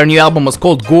 2013. Their new album was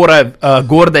called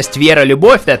Гордость, Вера,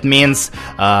 Любовь. That means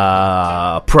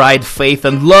pride, faith,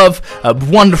 and love. A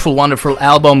wonderful, wonderful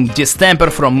album. Distemper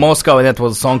from Moscow, and that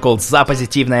was a song called «За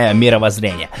позитивное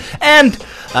мировоззрение». And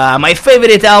my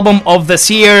favorite album of this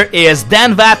year is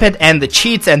Dan Vapid and the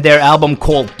Cheats and their album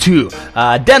called 2.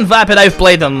 Dan Vapid, I've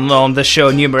played on the show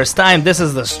numerous times. This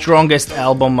is the strongest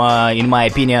album, in my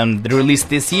opinion, released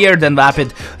this year. Dan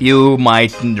Vapid, you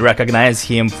might recognize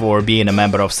him for being a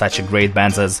member of such a great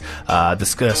bands as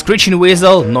the Screeching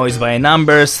Weasel, Noise by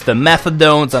Numbers, the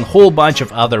Methadones, and a whole bunch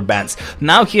of other bands.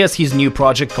 Now he has his new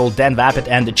project called Dan Vapid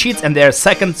and the Cheats and their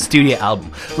second studio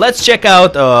album. Let's check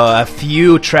out a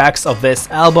few tracks of this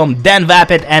album, Dan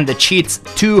Vapid and the Cheats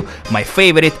 2, my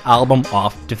favorite album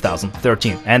of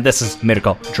 2013. And this is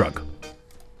Miracle Drug.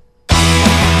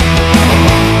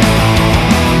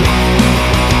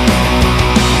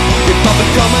 If I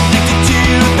become addicted to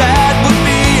you, that would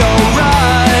be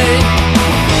alright.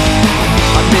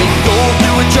 I may go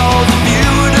through withdrawals if you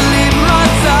were to leave my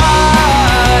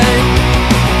side.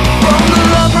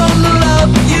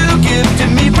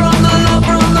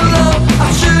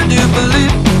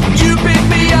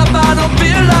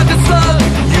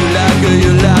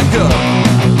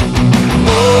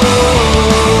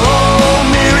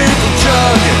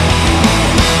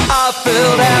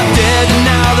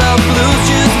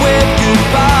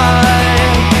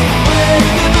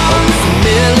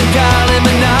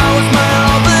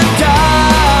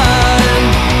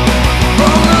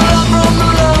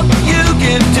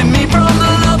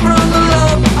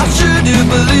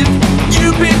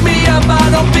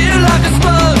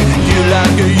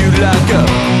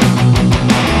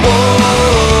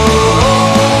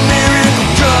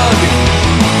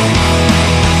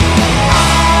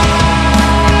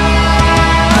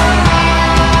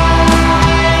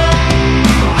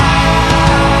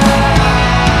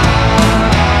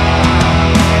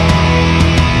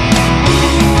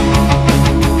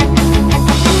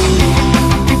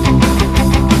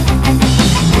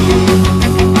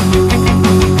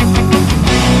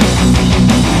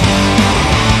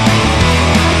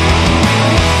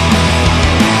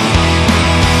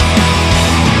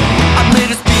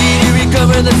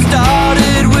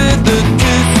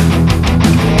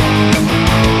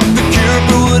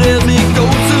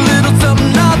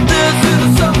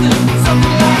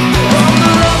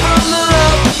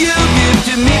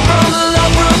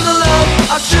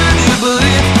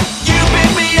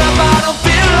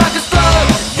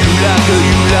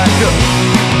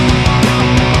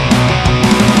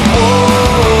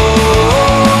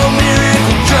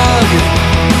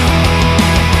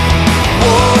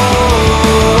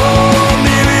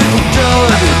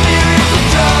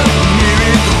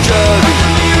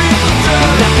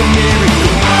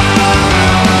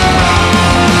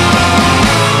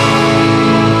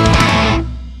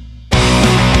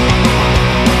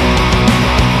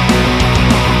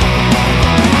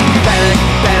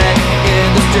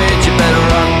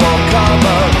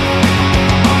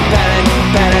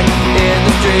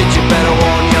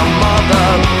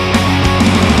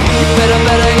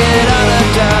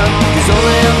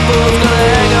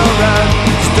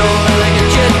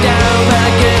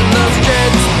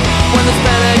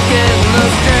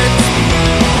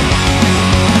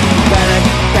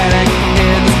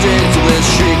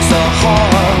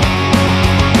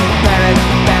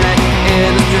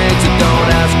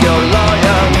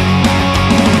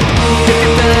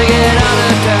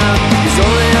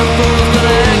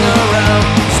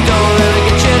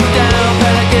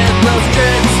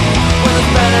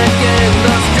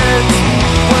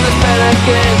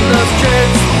 get in the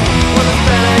streets? When it's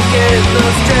panic in the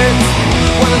streets?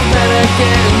 When it's panic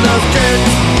in the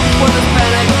streets? When it's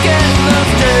panic in the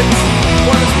streets?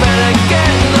 When it's panic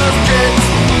in the streets?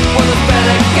 When it's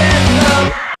panic in the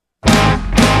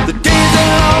The days are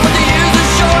long but the years are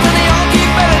short and they all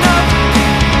keep adding up.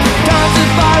 Time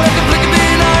slips by like a flick of the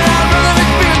night. I'd rather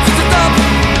experience it up.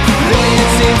 Lately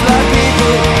it seems like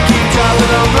people keep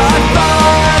dropping off like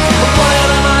flies. Why am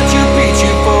I Machu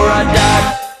Picchu before I die?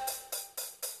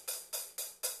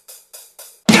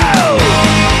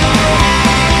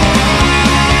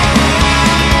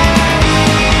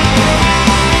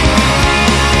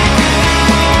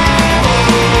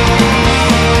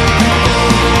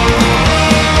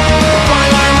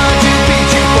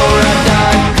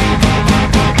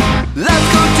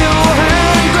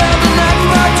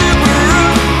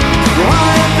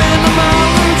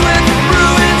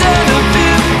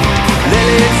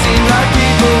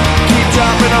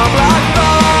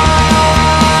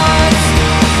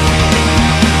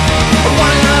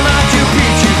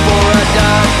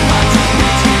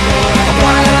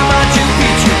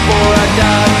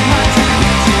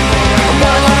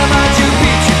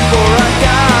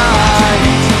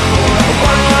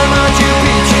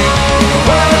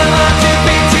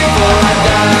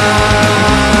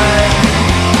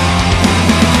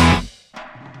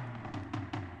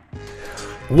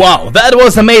 Wow, that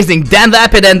was amazing. Dan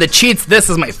Vapid and the Cheats. This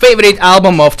is my favorite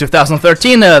album of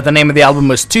 2013. The name of the album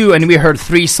was 2, and we heard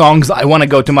 3 songs. I Wanna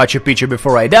Go to Machu Picchu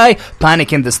Before I Die,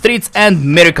 Panic in the Streets, and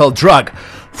Miracle Drug.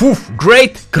 Oof,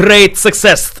 great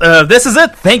success. This is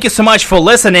it. Thank you so much for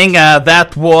listening.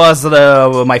 That was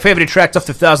my favorite tracks of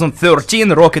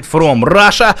 2013, Rocket from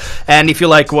Russia. And if you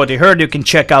like what you heard, you can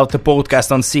check out the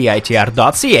podcast on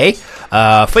CITR.ca,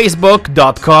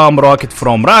 Facebook.com, Rocket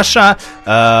from Russia,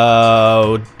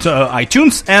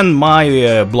 iTunes, and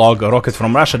my blog,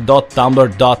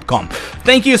 rocketfromrussia.tumblr.com.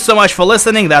 Thank you so much for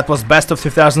listening. That was Best of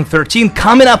 2013.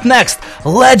 Coming up next,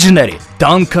 legendary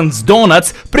Duncan's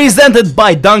Donuts, presented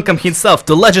by Duncan himself,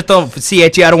 the legend of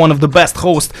CITR, one of the best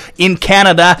hosts in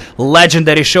Canada.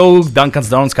 Legendary show, Duncan's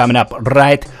Donuts, coming up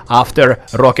right after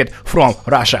Rocket from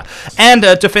Russia. And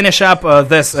to finish up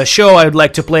this show, I would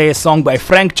like to play a song by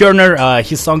Frank Turner.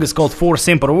 His song is called Four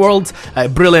Simple Worlds. A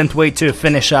brilliant way to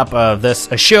finish up this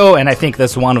show, and I think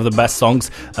that's one of the best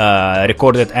songs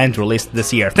recorded and released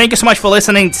this year. Thank you so much for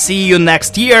listening. See you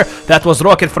next year. That was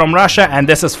Rocket from Russia, and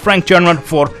this is Frank Turner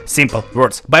for Simple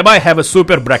Words. Bye bye, have a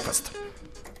super breakfast.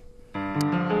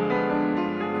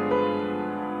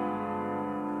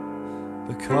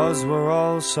 Because we're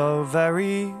all so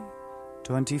very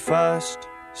 21st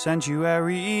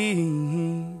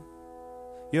century,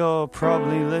 you're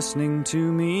probably listening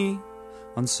to me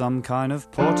on some kind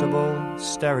of portable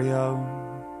stereo.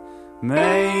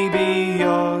 Maybe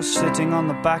you're sitting on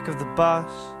the back of the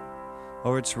bus,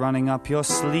 or it's running up your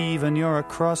sleeve and you're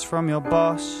across from your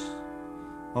boss,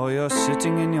 or you're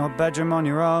sitting in your bedroom on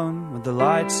your own with the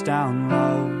lights down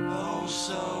low. Oh,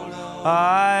 so low.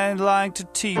 I'd like to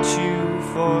teach you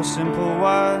 4 simple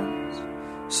words,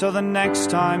 so the next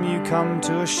time you come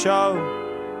to a show,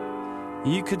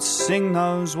 you could sing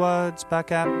those words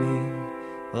back at me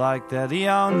like they're the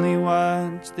only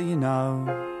words that you know.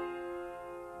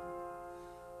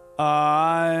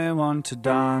 I want to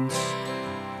dance,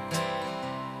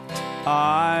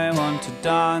 I want to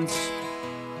dance,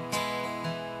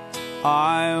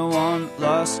 I want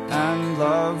lust and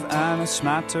love and a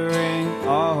smattering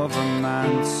of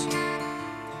romance.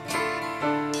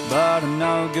 But I'm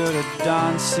no good at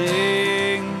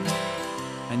dancing,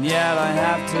 and yet I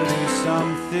have to do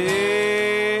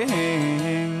something.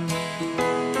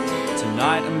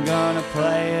 Tonight I'm gonna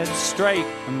play it straight,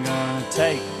 I'm gonna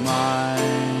take my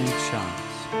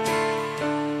chance.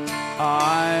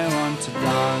 I want to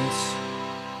dance.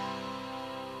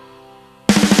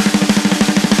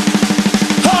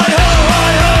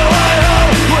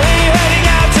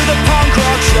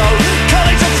 Show.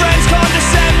 Colleagues and friends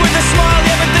condescend with a smile.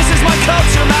 Yeah, but this is my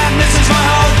culture, man, this is my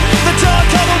home. The dark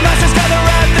covered masses gather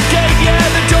at the gate. Yeah,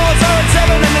 the doors are at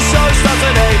 7 and the show starts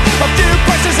at 8. A few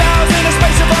precious hours in a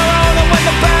space of our own, and when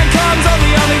the band comes on,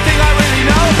 the only thing I really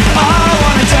know, I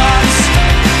wanna dance,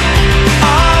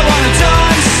 I wanna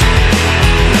dance,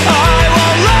 I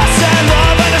want less and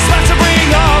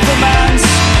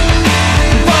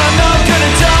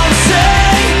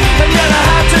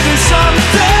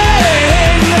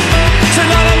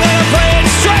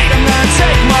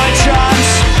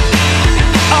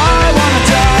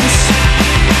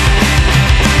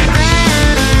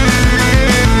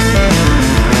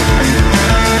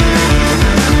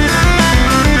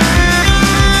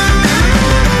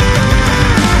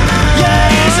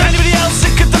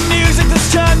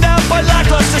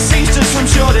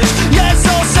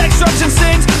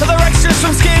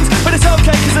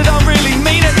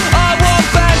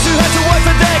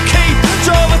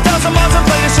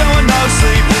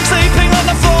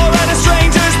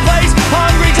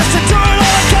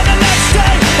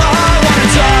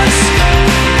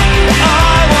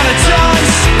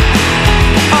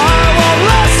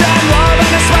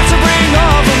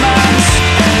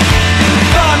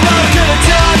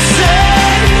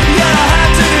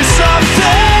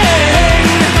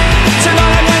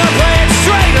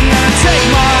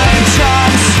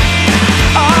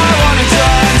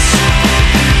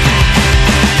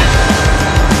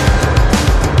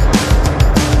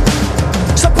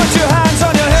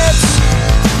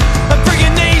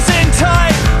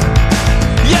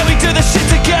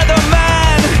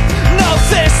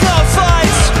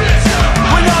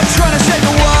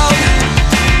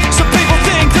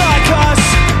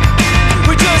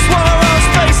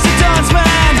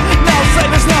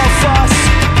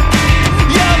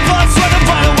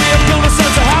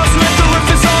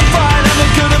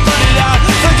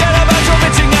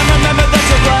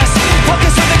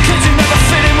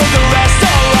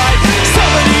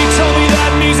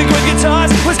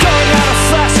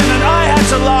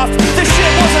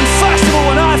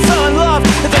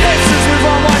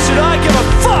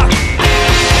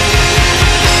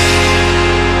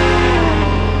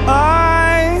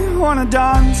the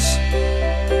dance.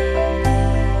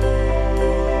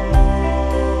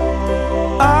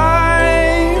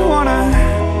 I wanna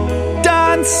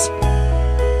dance.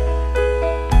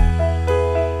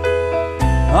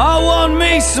 I want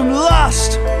me some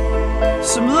lust,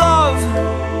 some love,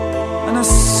 and a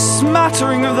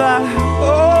smattering of that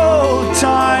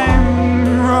old-time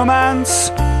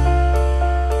romance.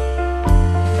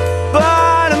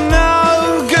 But I'm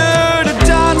no good at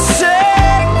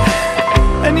dancing,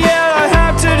 and yet I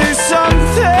have to do something.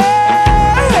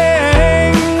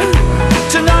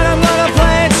 Tonight I'm gonna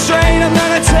play it straight, I'm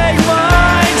gonna take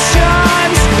my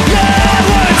chance. Yeah, I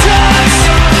wanna dance,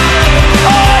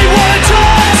 I wanna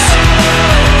dance.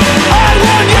 I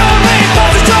want you and me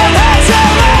both to join hands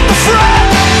out on the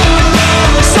front.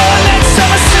 So next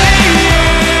time I see you,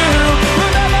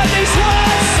 remember these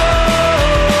words. So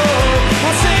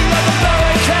we'll sing like the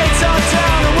barricades are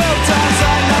down, and we'll dance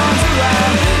like no one's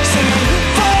around. Singing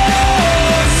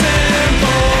four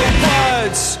simple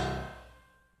words.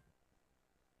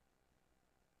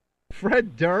 Fred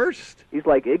Durst? He's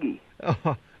like Iggy.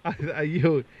 Oh,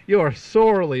 you are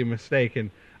sorely mistaken.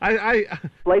 I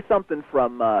Play something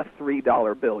from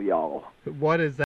 $3 Bill, y'all. What is that?